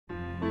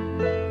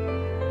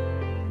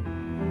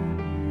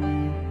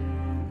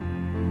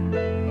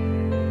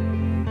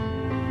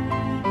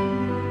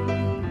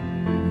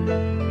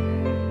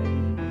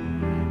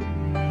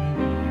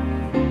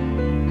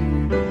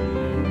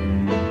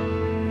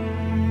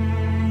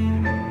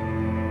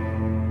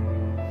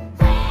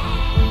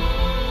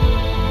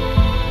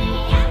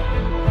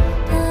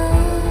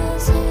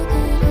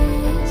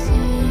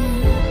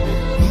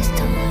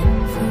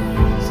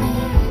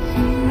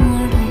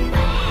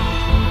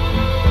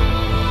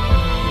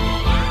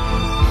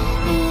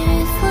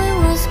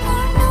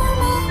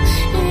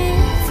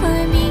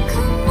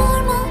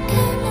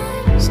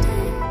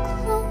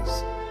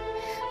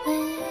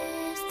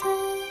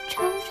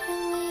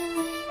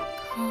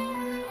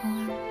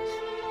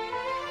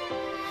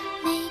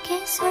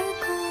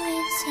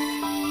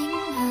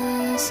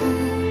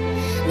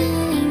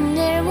 Knowing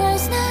there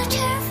was no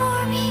chair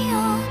for me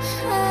all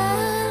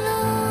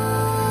alone.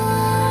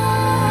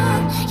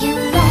 You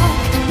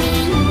locked me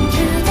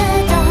into the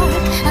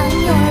dark. I'm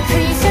your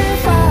preserved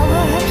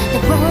flower. The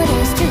road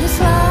is too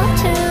slow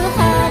to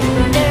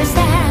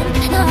understand.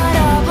 Not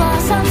all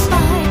blossoms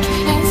spark,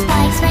 and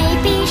spikes may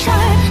be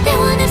sharp. They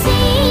wanna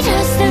see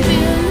just the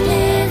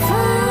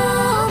beautiful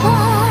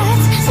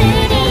parts.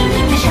 Sitting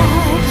in the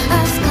shower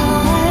of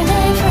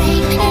scarlet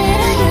rain,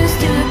 and I used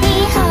to be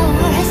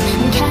hours,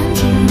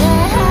 counting the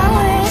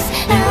hours,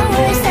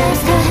 hours that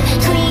stood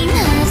between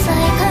us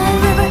like a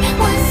river.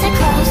 Once I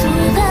crossed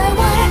through the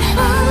water,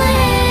 all I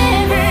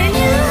ever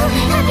knew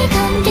had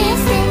become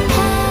distant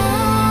past.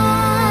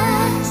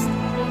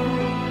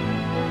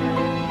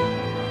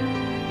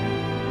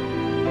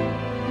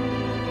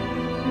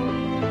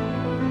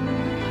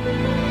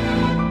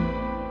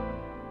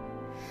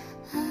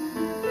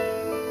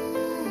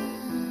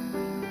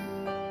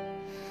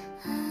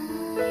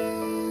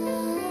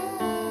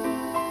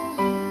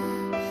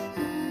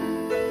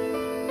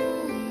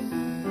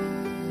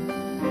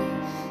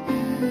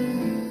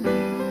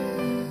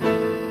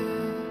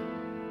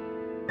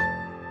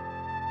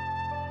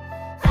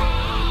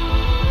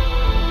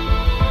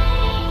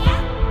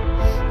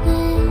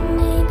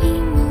 Maybe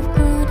move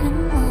good and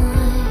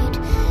wide,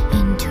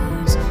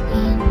 enters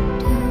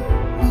into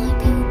my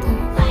pupil.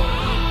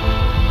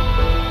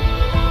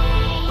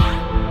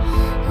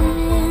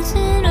 Is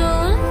it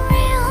all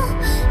real?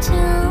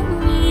 Tell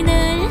me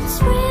that it's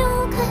real,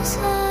 'cause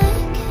I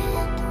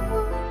can't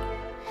hold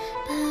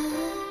back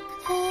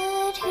the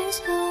tears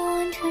go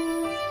on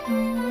through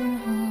your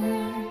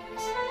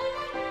arms.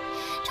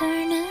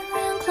 Turn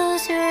around,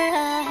 close your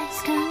eyes,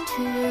 come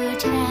to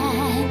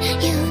tan.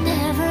 You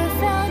never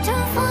failed to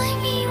find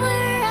me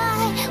where I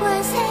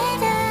was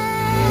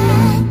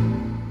hidden.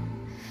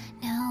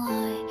 Now I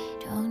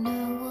don't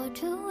know what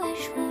to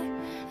wish for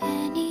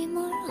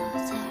anymore,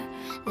 other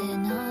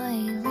than I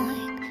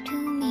like to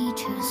meet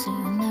you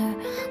sooner.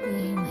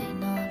 We may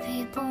not be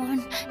born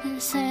the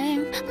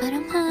same, but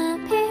I'm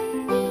happy